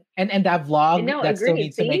 and that vlog No, that still agreed.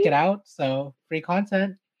 needs to make See? it out. So free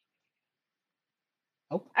content.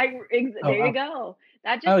 Oh, oh, There you oh, go.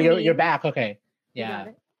 That oh! just You're means back. Okay, you got yeah.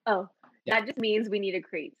 it. Oh. That just means we need to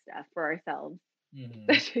create stuff for ourselves. Hmm.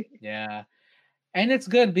 Yeah. And it's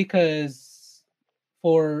good because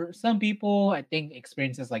for some people, I think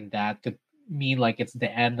experiences like that could mean like it's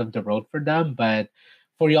the end of the road for them. But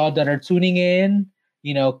for y'all that are tuning in,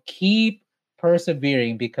 keep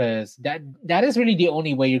persevering because that is really the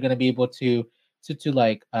only way you're gonna be able to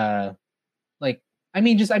like I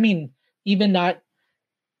mean even not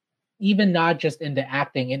even not just in the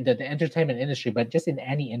acting in the entertainment industry, but just in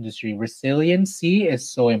any industry, resiliency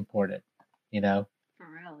is so important, you know. For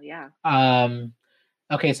real, yeah. Um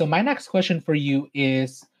Okay, so my next question for you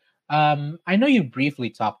is I know you briefly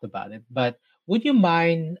talked about it, but would you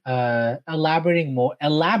mind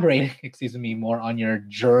elaborating, excuse me, more on your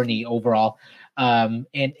journey overall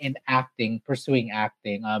in acting, pursuing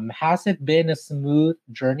acting? Has it been a smooth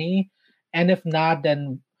journey? And if not,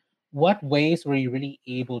 then what ways were you really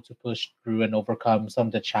able to push through and overcome some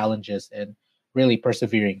of the challenges and really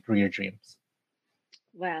persevering through your dreams?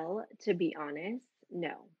 Well, to be honest,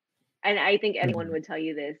 no. And I think anyone Mhm. would tell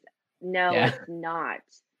you this. No, Yeah. it's not.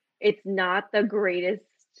 It's not the greatest,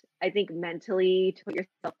 I think, mentally to put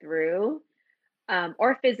yourself through,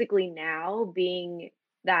 or physically now, being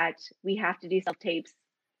that we have to do self tapes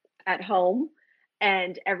at home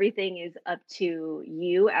and everything is up to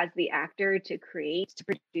you as the actor to create, to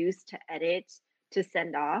produce, to edit, to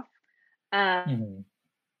send off. Um,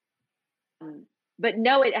 Mhm. but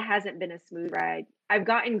no, it hasn't been a smooth ride. I've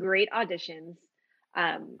gotten great auditions.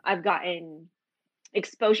 I've gotten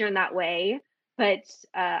exposure in that way, but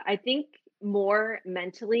I think more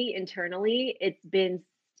mentally, internally, it's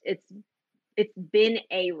it's been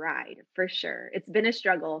a ride for sure. It's been a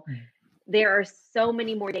struggle. Mhm. There are so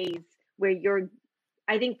many more days where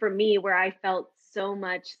I think for me, where I felt so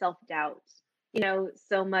much self doubt,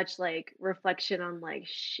 so much like reflection on like,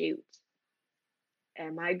 shoot,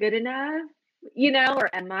 am I good enough? Or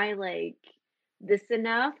am I like this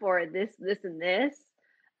enough or this, and this?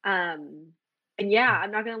 Um, and yeah,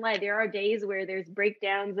 I'm not gonna lie, there are days where there's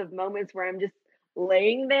breakdowns of moments where I'm just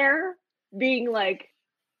laying there being like,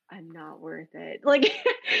 I'm not worth it. Like,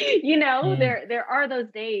 Mhm. there are those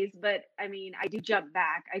days, but I mean, I do jump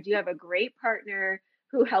back. I do have a great partner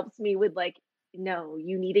who helps me with like, no,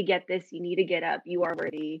 you need to get this, you need to get up, you are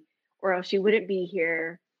worthy, or else you wouldn't be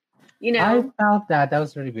here, you I know? felt that. That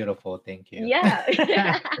was really beautiful. Thank you.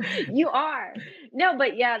 Yeah. You are. No,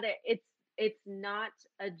 but yeah, it's not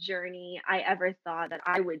a journey I ever thought that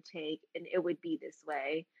I would take and it would be this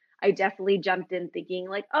way. I definitely jumped in thinking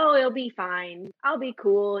like, oh, it'll be fine. I'll be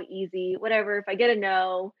cool, easy, whatever. If I get a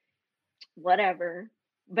no, whatever.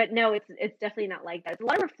 But no, it's definitely not like that. It's a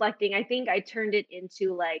lot of reflecting. I think I turned it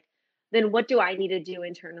into like, then what do I need to do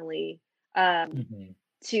internally? Mhm.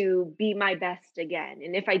 To be my best again.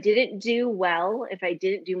 And if I didn't do well, if I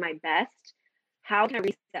didn't do my best, how can I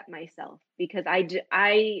reset myself? Because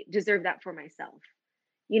I deserve that for myself.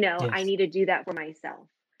 I Yes. need to do that for myself.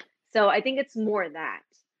 So I think it's more that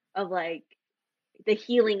of like the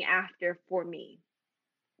healing after for me.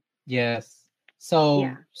 Yes. So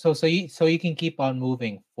Yeah. so you can keep on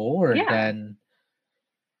moving forward Yeah. then.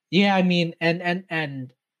 Yeah, I mean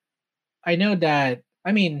and I know that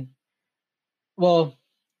I mean, well,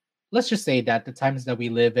 let's just say that the times that we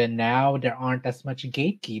live in now, there aren't as much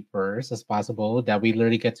gatekeepers as possible, that we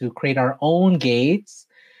literally get to create our own gates,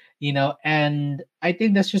 and I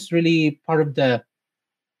think that's just really part of the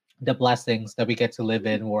blessings that we get to live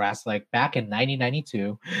in. Whereas like back in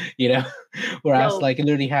 1992, you know, whereas No. like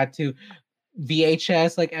literally had to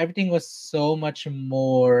VHS, like everything was so much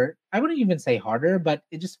more. I wouldn't even say harder, but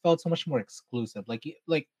it just felt so much more exclusive. Like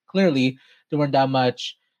clearly there weren't that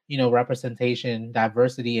much, representation,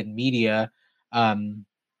 diversity in media, um,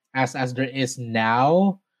 as there is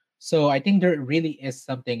now. So I think there really is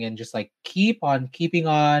something in just like keep on keeping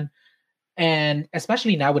on, and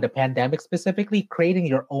especially now with the pandemic, specifically creating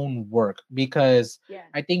your own work, because Yeah.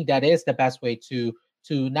 I think that is the best way to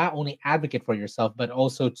not only advocate for yourself but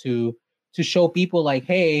also to show people like,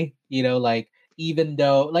 hey, like, even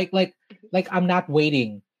though like I'm not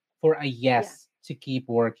waiting for a Yeah. yes to keep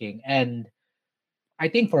working. And I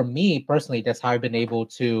think for me personally, that's how I've been able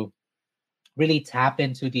to really tap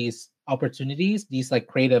into these opportunities, these like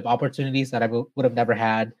creative opportunities that I would have never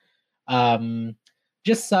had. um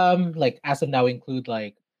just some, like, as of now, include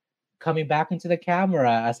like coming back into the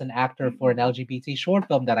camera as an actor for an Mhm. LGBT short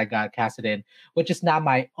film that I got casted in, which is not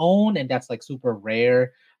my own, and that's like super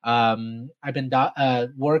rare. I've been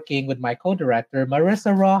working with my co-director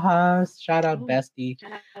Marissa Rojas, shout out Oh, bestie,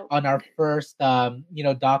 shout out. on our first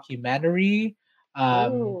documentary.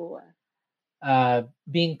 Um, Oh,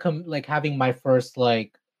 being like having my first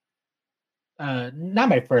like not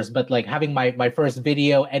my first, but like having my first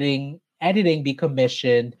video editing be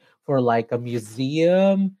commissioned for like a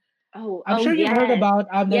museum. I'm Oh sure you've heard yes. about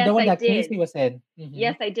the Yes, one I that Casey did. was in. Hmm.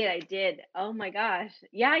 Yes, I did. I did. Oh my gosh.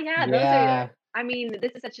 Yeah, yeah. Those are, Yeah. I mean,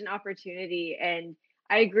 this is such an opportunity. And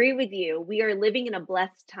I agree with you. We are living in a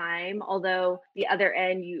blessed time, although the other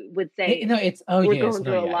end, you would say It's oh we're yes, going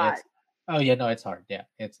no, through a yeah, lot. it's oh yeah, no, it's hard. Yeah,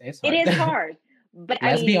 it's It hard. is hard. But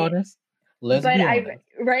I Let's be mean, honest. Let's but be I, honest.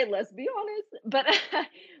 right, let's be honest. But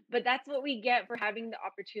but that's what we get for having the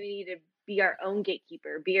opportunity to be our own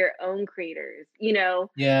gatekeeper, be our own creators, you know.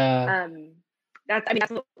 Yeah. Um, that's, I mean,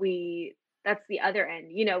 that's what we, that's the other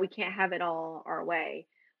end. You know, we can't have it all our way.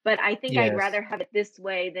 But I think I'd Yes. rather have it this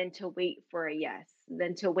way than to wait for a yes,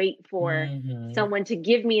 than to wait for Hmm. someone to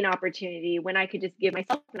give me an opportunity when I could just give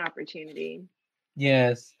myself an opportunity.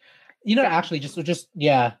 Yes. So Actually, just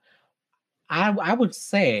yeah, I would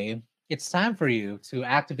say it's time for you to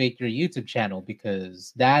activate your YouTube channel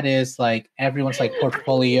because that is like everyone's like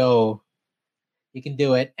portfolio. You can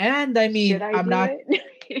do it, and I should mean, I I'm do not.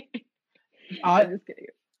 it? Uh, I'm just kidding.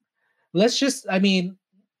 let's just. I mean,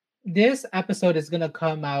 this episode is gonna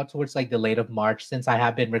come out towards like the late of March since I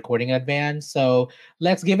have been recording in advance. So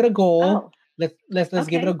let's give it a goal. Oh, Let's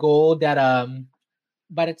give it a okay. goal that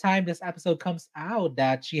by the time this episode comes out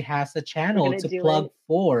that she has a We're channel gonna to do plug it.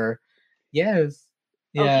 yes.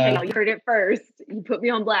 Yes. Okay, Yeah. y'all, you heard it first. You put me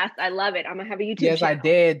on blast. I love it. I'm gonna have a YouTube Yes, I channel.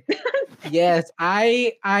 did. Yes,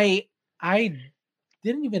 I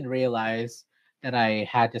didn't even realize that I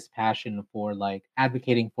had this passion for like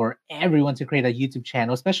advocating for everyone to create a YouTube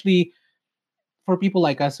channel, especially for people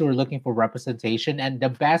like us who are looking for representation. And the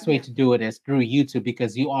best way Yeah. to do it is through YouTube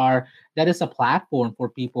because that is a platform for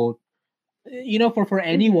people, for Hmm.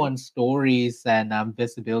 anyone's stories and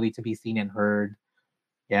visibility to be seen and heard.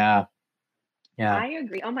 Yeah, yeah. I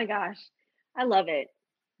agree. Oh my gosh. I love it.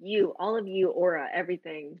 You, all of you, Aura,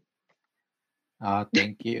 everything. Oh,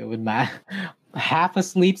 thank you. With my half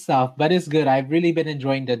asleep self, but it's good. I've really been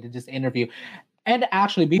enjoying this interview. And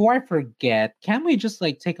actually, before I forget, can we just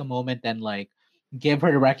like take a moment and like give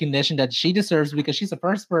her the recognition that she deserves because she's the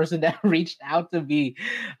first person that reached out to me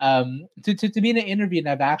to be in an interview. And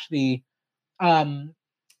I've actually um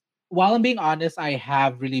while I'm being honest, I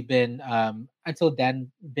have really been until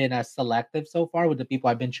then been as selective so far with the people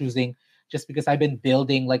I've been choosing just because I've been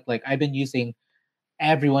building like I've been using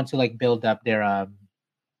everyone to like build up their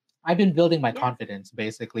I've been building my Yes. confidence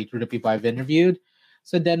basically through the people I've interviewed.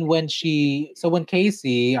 So then when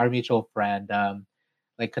Casey, our mutual friend,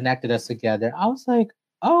 like connected us together, I was like,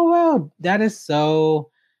 oh wow, that is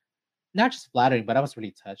so not just flattering, but I was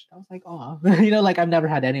really touched. I was like, oh, like I've never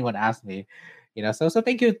had anyone ask me, So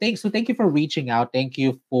thank you for reaching out. Thank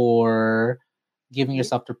you for giving You.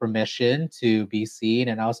 yourself the permission to be seen.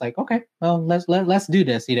 And I was like, okay, well let's do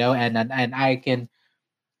this, and I can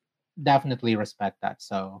definitely respect that.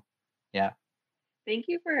 So yeah. Thank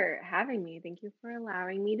you for having me. Thank you for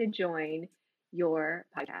allowing me to join your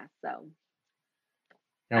podcast. So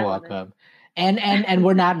You're I love it. welcome. And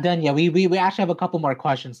we're not done yet. We actually have a couple more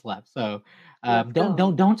questions left. So Let's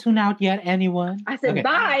go. don't tune out yet, anyone. I said Okay.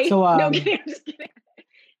 bye. So No kidding. I'm just kidding.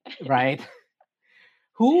 right.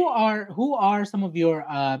 Who are some of your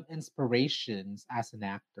inspirations as an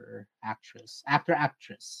actress?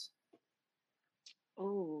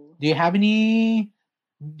 Oh, Do you have any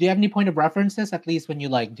point of references, at least when you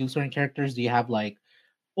like do certain characters? Do you have like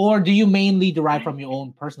or do you mainly derive from your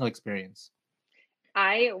own personal experience?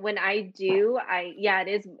 I when I do, yeah,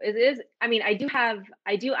 it is. I mean, I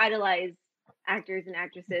do idolize actors and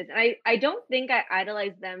actresses, and I don't think I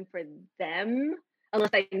idolize them for them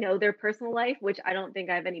unless I know their personal life, which I don't think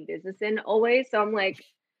I have any business in always. So I'm like,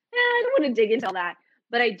 I don't want to dig into all that.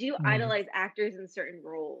 But I do Mhm. idolize actors in certain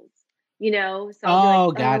roles, you know. So I'll be like,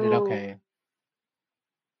 Oh, got it. oh, Okay.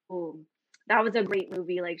 that was a great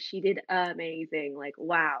movie. Like she did amazing. Like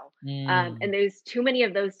wow. And Mm. there's too many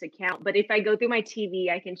of those to count. But if I go through my TV,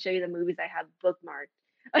 I can show you the movies I have bookmarked.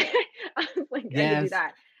 I was like, I could do Yes.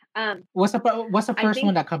 that. Um, What's the I first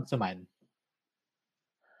one think that comes to mind?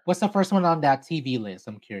 What's the first one on that TV list?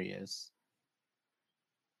 I'm curious.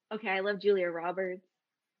 okay, I love Julia Roberts.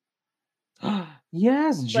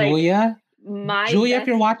 Yes, Like Julia. my Julia, if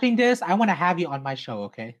you're best watching this, I want to have you on my show,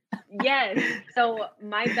 okay? yes. So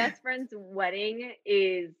my best friend's wedding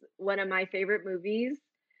is one of my favorite movies.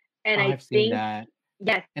 And Oh, I I've seen think that.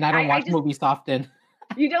 yes, And I don't I watch just movies often.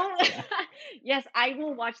 you don't Yeah. yes, I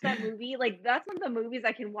will watch that movie. Like that's one of the movies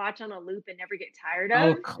I can watch on a loop and never get tired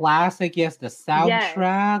Oh, of. classic. Yes, the Yes.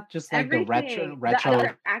 soundtrack, just like the retro, Everything. The other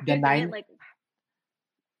the actors in it, nine. like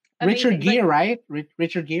Richard amazing. But Gere, right?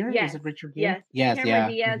 Richard Gere? Is yes, it Richard Gere? yes. Yes, Cameron yeah.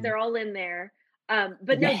 Diaz, Mhm. they're all in there.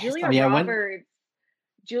 But no, Yes. Oh, yeah. When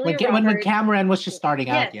Julia when Roberts, Cameron was just starting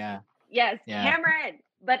out, yes, yeah. Yes, Yeah. Cameron.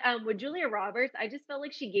 But with Julia Roberts, I just felt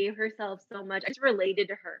like she gave herself so much. I just related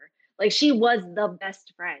to her. Like she was the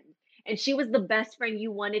best friend. And she was the best friend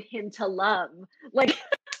you wanted him to love. Like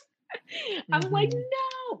I'm like, Mm-hmm.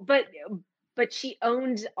 no. But she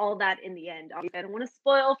owned all that in the end. Obviously, I don't want to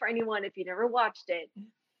spoil for anyone if you never watched it.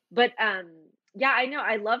 But yeah, I know.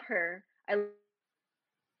 I love her. I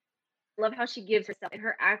love how she gives herself and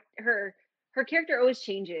her character always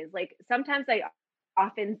changes. Like sometimes I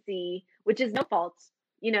often see, which is no fault,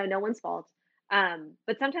 no one's fault.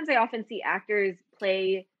 But sometimes I often see actors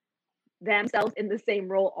play themselves in the same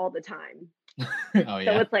role all the time. Oh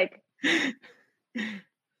So yeah. it's like,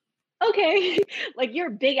 okay, like you're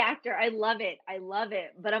a big actor. I love it. I love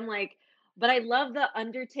it. But I'm like, but I love the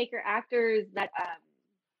Undertaker actors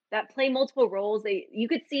that play multiple roles. You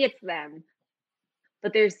could see it's them,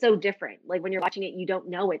 but they're so different. Like when you're watching it, you don't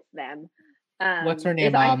know it's them. What's her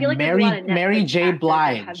There's name? I feel like there's a lot of Mary Netflix J. actors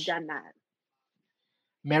that have Blige. done that.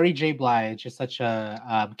 Mary J. Blige is such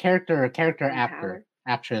a character On Power.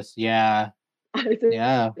 actress. Yeah.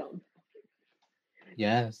 Yeah.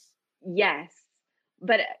 Yes. Yes.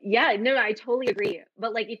 But yeah, no, I totally agree.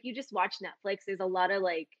 But like if you just watch Netflix, there's a lot of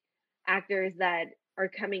like actors that are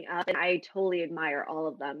coming up and I totally admire all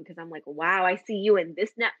of them because I'm like, wow, I see you in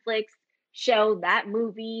this Netflix show, that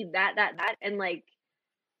movie, that and like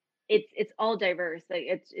it's all diverse. Like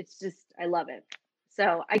it's just I love it.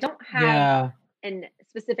 So I don't have Yeah. an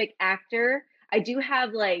specific actor. I do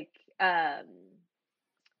have like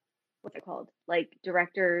what's it called? Like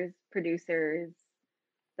directors, producers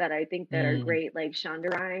that I think that are Mm, great. Like Shonda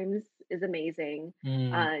Rhimes is amazing.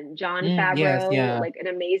 mm, John yes. Favreau, Yeah. like an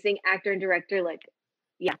amazing actor and director. Like,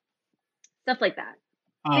 yeah, stuff like that.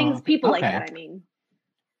 Oh. Things, people like Okay. that. I mean,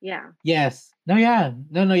 yeah, Yes. No. Yeah.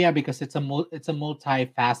 No. No. Yeah. Because it's a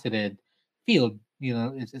multifaceted field.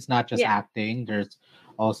 It's not just yeah, acting. There's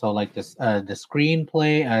also like this the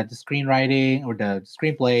screenplay, the screenwriting or the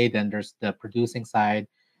screenplay. Then there's the producing side.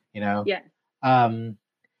 You know. yeah. Um.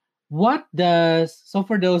 What does so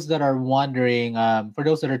for those that are wondering, for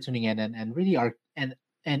those that are tuning in and really are and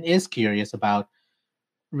is curious about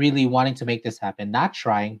really wanting to make this happen, not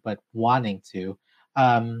trying but wanting to.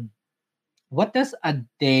 Um. What does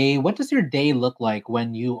your day look like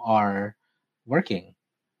when you are working?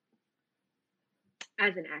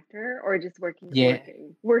 As an actor or just working, Yeah.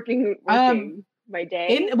 working, working, Um. working my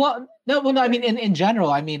day. In well, no, well, no. I mean, in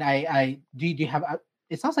general. I mean, I do you have?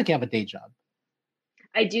 It sounds like you have a day job.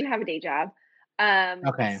 I do have a day job.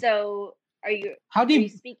 Okay. So are you How do are you you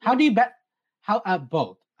how speaking? do you ba- how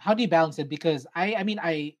both? How do you balance it? Because I mean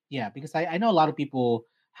I yeah because I know a lot of people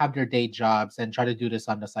have their day jobs and try to do this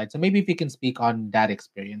on the side. So maybe if you can speak on that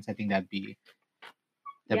experience, I think that'd be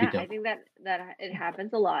Yeah, I dope. think that it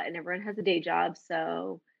happens a lot, and everyone has a day job.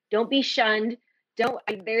 So don't be shunned. Don't.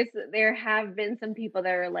 There have been some people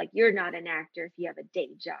that are like, "You're not an actor if you have a day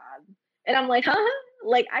job," and I'm like, "Huh?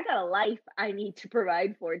 Like I got a life I need to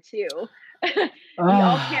provide for too. We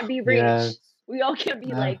all can't Ah, be yes. rich. We all can't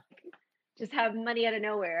be Uh, like just have money out of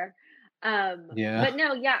nowhere." yeah. But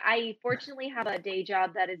no, yeah, I fortunately have a day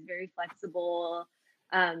job that is very flexible.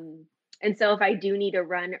 Um, and so if I do need to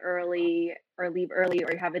run early or leave early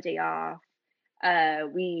or have a day off,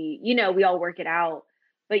 we all work it out.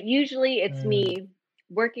 But usually it's Mm, me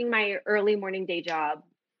working my early morning day job,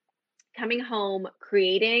 coming home,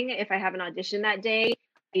 creating. If I have an audition that day,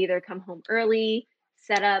 I either come home early,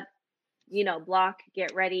 set up, block,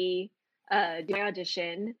 get ready, do my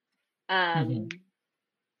audition. mhm, Um,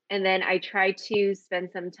 and then I try to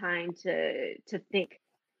spend some time to think,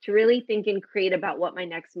 to really think and create about what my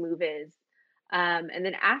next move is. And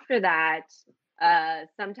then after that,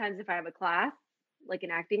 sometimes if I have a class, like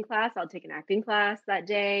an acting class, I'll take an acting class that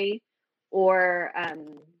day, or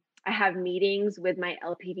I have meetings with my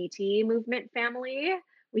LPDT movement family.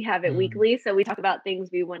 We have it mm. weekly, so we talk about things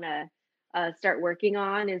we want to start working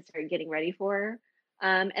on and start getting ready for.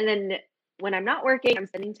 And then when I'm not working, I'm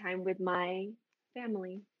spending time with my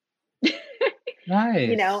family.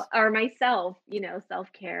 Nice. Or myself,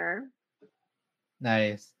 self care.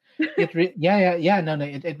 Nice. Yeah, yeah, yeah. No, no.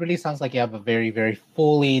 It really sounds like you have a very, very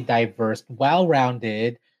fully diverse,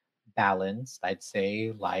 well-rounded, balanced, I'd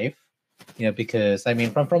say, life. Because I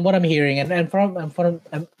mean, from what I'm hearing, and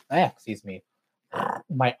excuse me,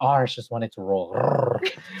 my R's just wanted to roll.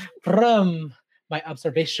 From my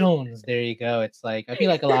observations, there you go. It's like I feel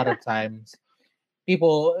like a lot of times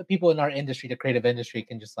people in our industry, the creative industry,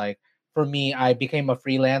 can just like. For me, I became a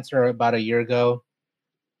freelancer about a year ago,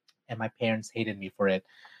 and my parents hated me for it,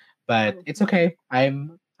 but Oh, it's okay.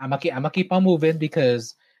 I'm gonna keep on moving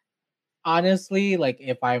because honestly, like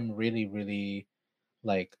if I'm really really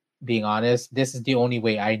like being honest, this is the only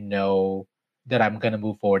way I know that I'm gonna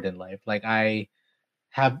move forward in life. Like I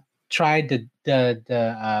have tried the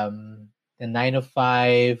 9 to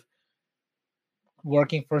 5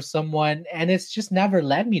 working for someone, and it's just never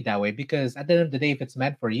led me that way, because at the end of the day, if it's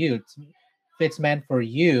meant for you, if it's meant for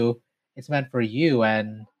you, it's meant for you.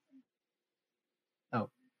 And oh,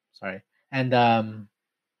 sorry. And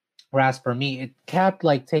whereas for me, it kept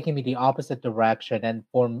like taking me the opposite direction. And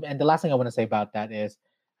the last thing I want to say about that is,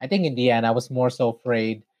 I think in the end, I was more so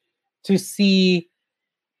afraid to see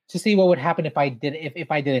what would happen if I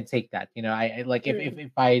didn't take that. I like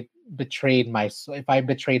if I betrayed if I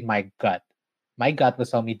betrayed my gut was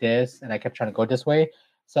telling me this, and I kept trying to go this way.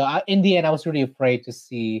 So in the end, I was really afraid to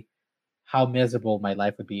see how miserable my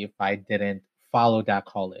life would be if I didn't follow that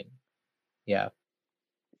calling. Yeah.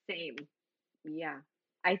 Same. Yeah.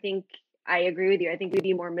 I think I agree with you. I think we'd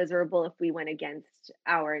be more miserable if we went against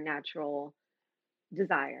our natural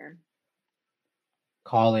desire.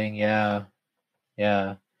 Calling. Yeah.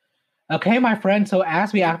 Yeah. Okay, my friend. So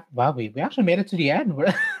as wow, we actually made it to the end.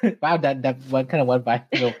 Wow, that one kind of went by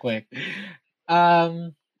real quick.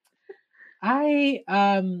 Um,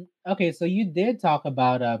 okay, so you did talk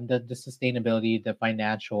about the sustainability, the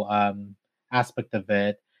financial aspect of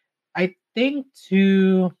it. I think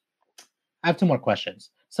I have two more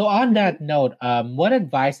questions. So on Mhm. that note, what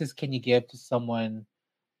advices can you give to someone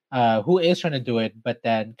who is trying to do it, but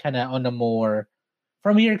then kind of on a more,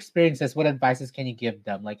 from your experiences, what advices can you give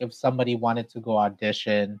them? Like if somebody wanted to go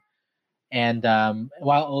audition, and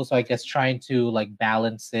while also I guess trying to like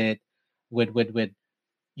balance it with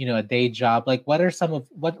a day job, like what are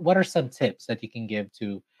some tips that you can give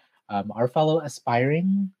to our fellow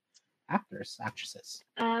aspiring actors, actresses?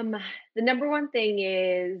 The number one thing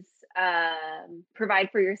is provide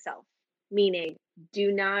for yourself, meaning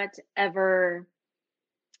do not ever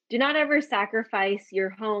do not ever sacrifice your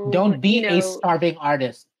home, Don't be a starving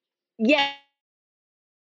artist. Yes,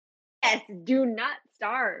 do not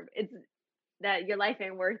starve. It's that your life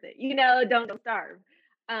ain't worth it. Don't starve.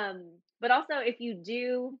 But also if you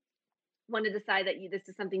do want to decide that this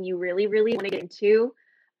is something you really, really want to get into,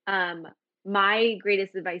 um, my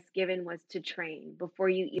greatest advice given was to train before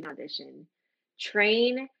you even audition.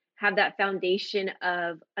 Train, have that foundation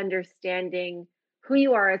of understanding who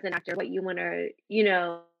you are as an actor, what you want to,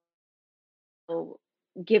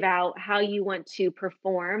 give out, how you want to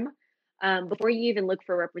perform, before you even look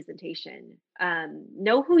for representation.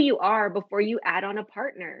 Know who you are before you add on a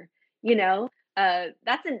partner.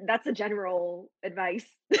 That's a general advice.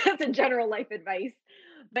 That's a general life advice.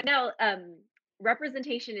 But no,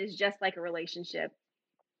 representation is just like a relationship,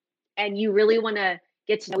 and you really want to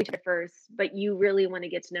get to know each other first, but you really want to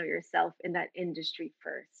get to know yourself in that industry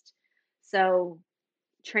first. So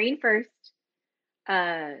train first,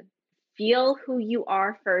 uh, feel who you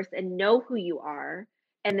are first and know who you are,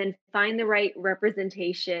 and then find the right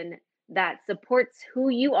representation that supports who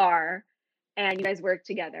you are, and you guys work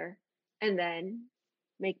together, and then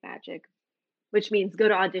make magic, which means go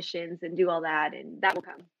to auditions and do all that, and that will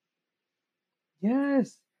come.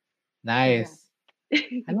 Yes. Yeah. Nice.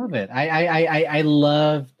 I love it. I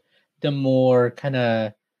love the more kind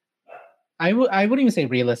of, I wouldn't even say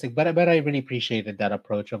realistic, but I really appreciated that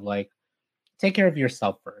approach of like, take care of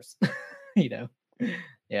yourself first. you know.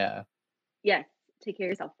 Yeah. Yes, take care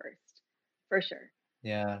of yourself first, for sure.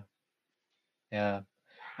 Yeah. Yeah.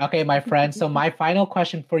 Okay, my friend. So my final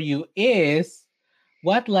question for you is,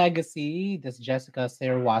 what legacy does Jessica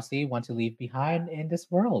Sarawasi want to leave behind in this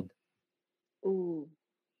world? Ooh.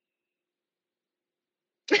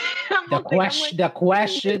 The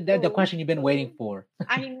Ooh. question you've been waiting for.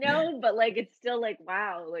 I know, but like it's still like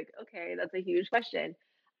wow, like okay, that's a huge question.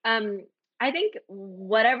 Um, I think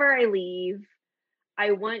whatever I leave,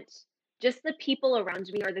 I want just the people around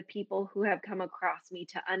me or the people who have come across me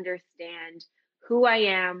to understand who I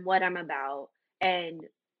am, what I'm about, and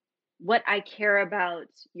what I care about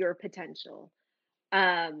your potential.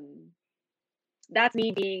 Um, that's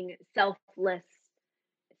me being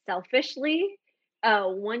selfishly,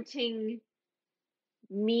 wanting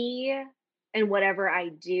me and whatever I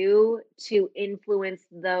do to influence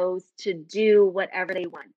those to do whatever they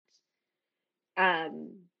want.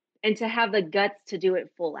 Um, and to have the guts to do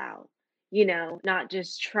it full out, not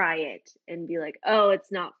just try it and be like, oh,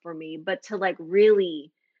 it's not for me, but to like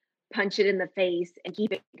really punch it in the face and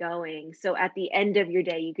keep it going. So at the end of your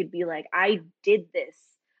day, you could be like, I did this.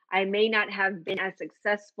 I may not have been as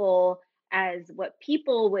successful as what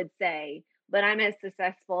people would say, but I'm as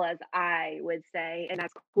successful as I would say. And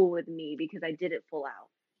that's cool with me because I did it full out.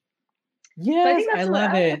 So I Yes, think I that's what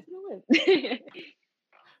love it. I live.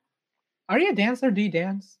 Are you a dancer? Do you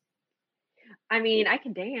dance? I mean, I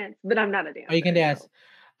can dance, but I'm not a dancer. Oh, you can dance.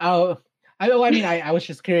 Oh, I mean, I was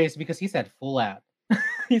just curious because he said full out.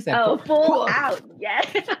 He said full out. Yes.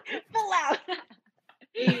 Full out.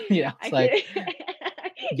 Yeah, it's like,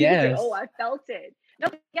 Yes. yes. Oh, I felt it. No,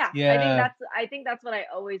 yeah. Yeah. I think that's what I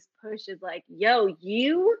always push is like, yo,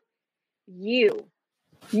 you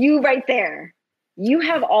right there. You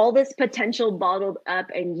have all this potential bottled up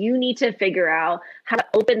and you need to figure out how to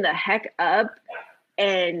open the heck up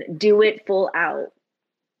and do it full out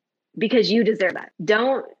because you deserve that.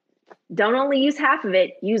 Don't only use half of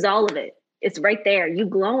it, use all of it. It's right there. You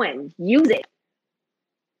glowing. Use it.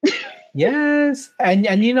 Yes.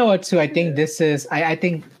 And you know what too? I think this is I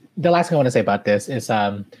think the last thing I want to say about this is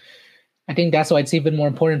I think that's why it's even more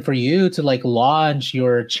important for you to like launch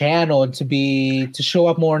your channel and to show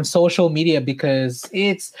up more on social media because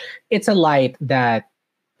it's a light that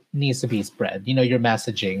needs to be spread. You know, your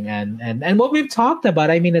messaging and what we've talked about.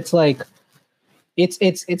 I mean, it's like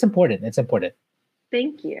it's important. It's important.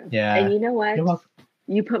 Thank you. Yeah. And you know what? You're welcome.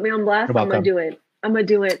 You put me on blast. You're I'm gonna do it. I'm gonna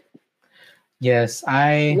do it. Yes,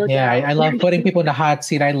 I love putting people in the hot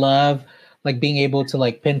seat. I love like being able to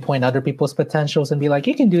like pinpoint other people's potentials and be like,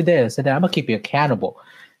 you can do this, and then I'm gonna keep you accountable.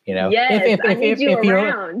 You know, yes, I need you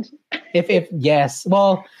around. If yes,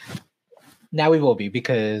 well, now we will be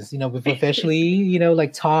because you know we've officially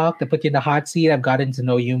like talked and put you in the hot seat. I've gotten to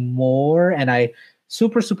know you more, and I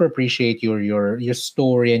super appreciate your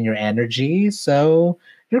story and your energy. So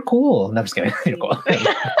you're cool. No, I'm just kidding. You're cool.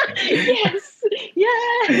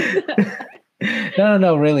 yes.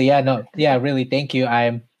 No, really, really. Thank you.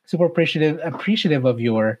 I'm super appreciative of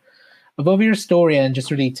your story and just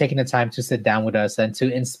really taking the time to sit down with us and to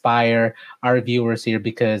inspire our viewers here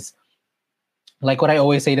because like what I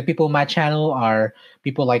always say, the people on my channel are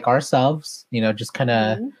people like ourselves, just kind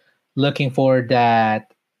of looking for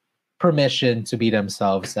that permission to be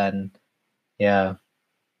themselves. And yeah.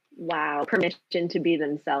 Wow, permission to be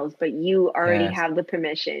themselves, but you already have the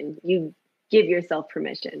permission. You give yourself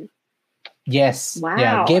permission. Yes. Wow.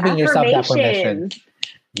 Yeah, giving yourself that permission.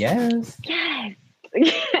 Yes. Yes.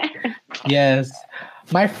 Yes.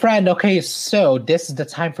 My friend, okay, so this is the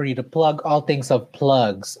time for you to plug all things of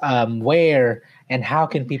plugs. Where and how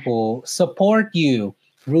can people support you,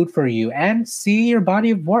 root for you, and see your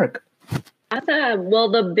body of work? Awesome.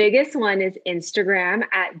 Well, the biggest one is Instagram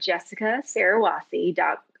at Jessica Sarawasee.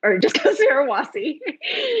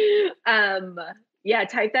 Yeah,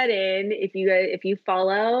 type that in. If you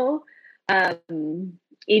follow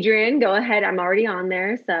Adrian, go ahead. I'm already on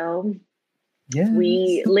there. So yes.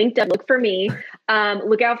 We linked up. Look for me.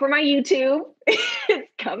 Look out for my YouTube. It's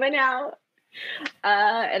coming out.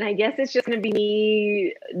 And I guess it's just going to be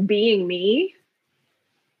me being me,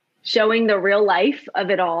 showing the real life of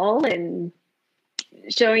it all and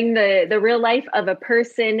showing the real life of a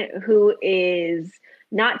person who is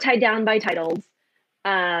not tied down by titles,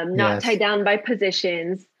 not tied down by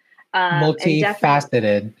positions.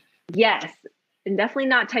 Multifaceted. Yes. And definitely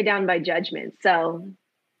not tied down by judgment. So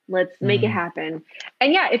let's make it happen.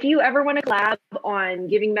 And yeah, if you ever want to collab on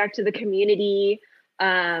giving back to the community,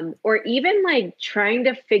 or even like trying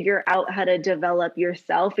to figure out how to develop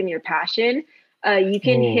yourself and your passion, you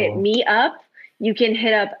can hit me up. You can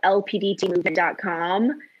hit up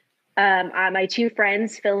lpdtmovement.com. My two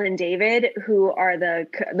friends, Phil and David, who are the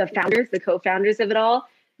founders, the co-founders of it all,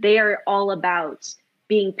 they are all about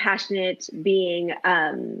being passionate, being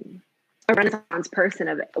a Renaissance person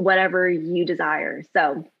of whatever you desire.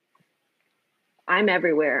 So I'm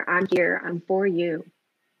everywhere. I'm here. I'm for you.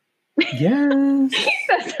 Yes.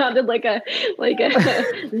 That sounded like a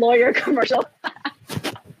lawyer commercial.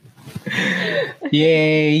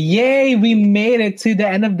 Yay, we made it to the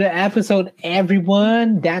end of the episode,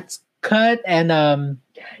 everyone. That's cut. And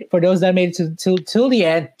for those that made it till the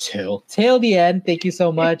end, thank you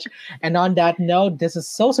so much. And on that note, this is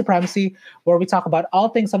Soul Supremacy, where we talk about all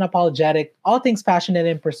things unapologetic, all things passionate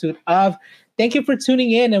in pursuit of. Thank you for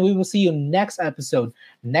tuning in, and we will see you next episode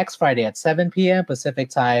next Friday at 7 p.m. Pacific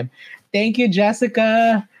time. Thank you,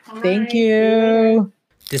 Jessica. Bye. Thank you.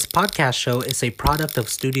 This podcast show is a product of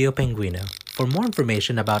Studio Penguino. For more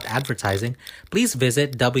information about advertising, please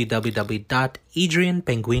visit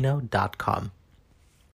www.adrianpenguino.com.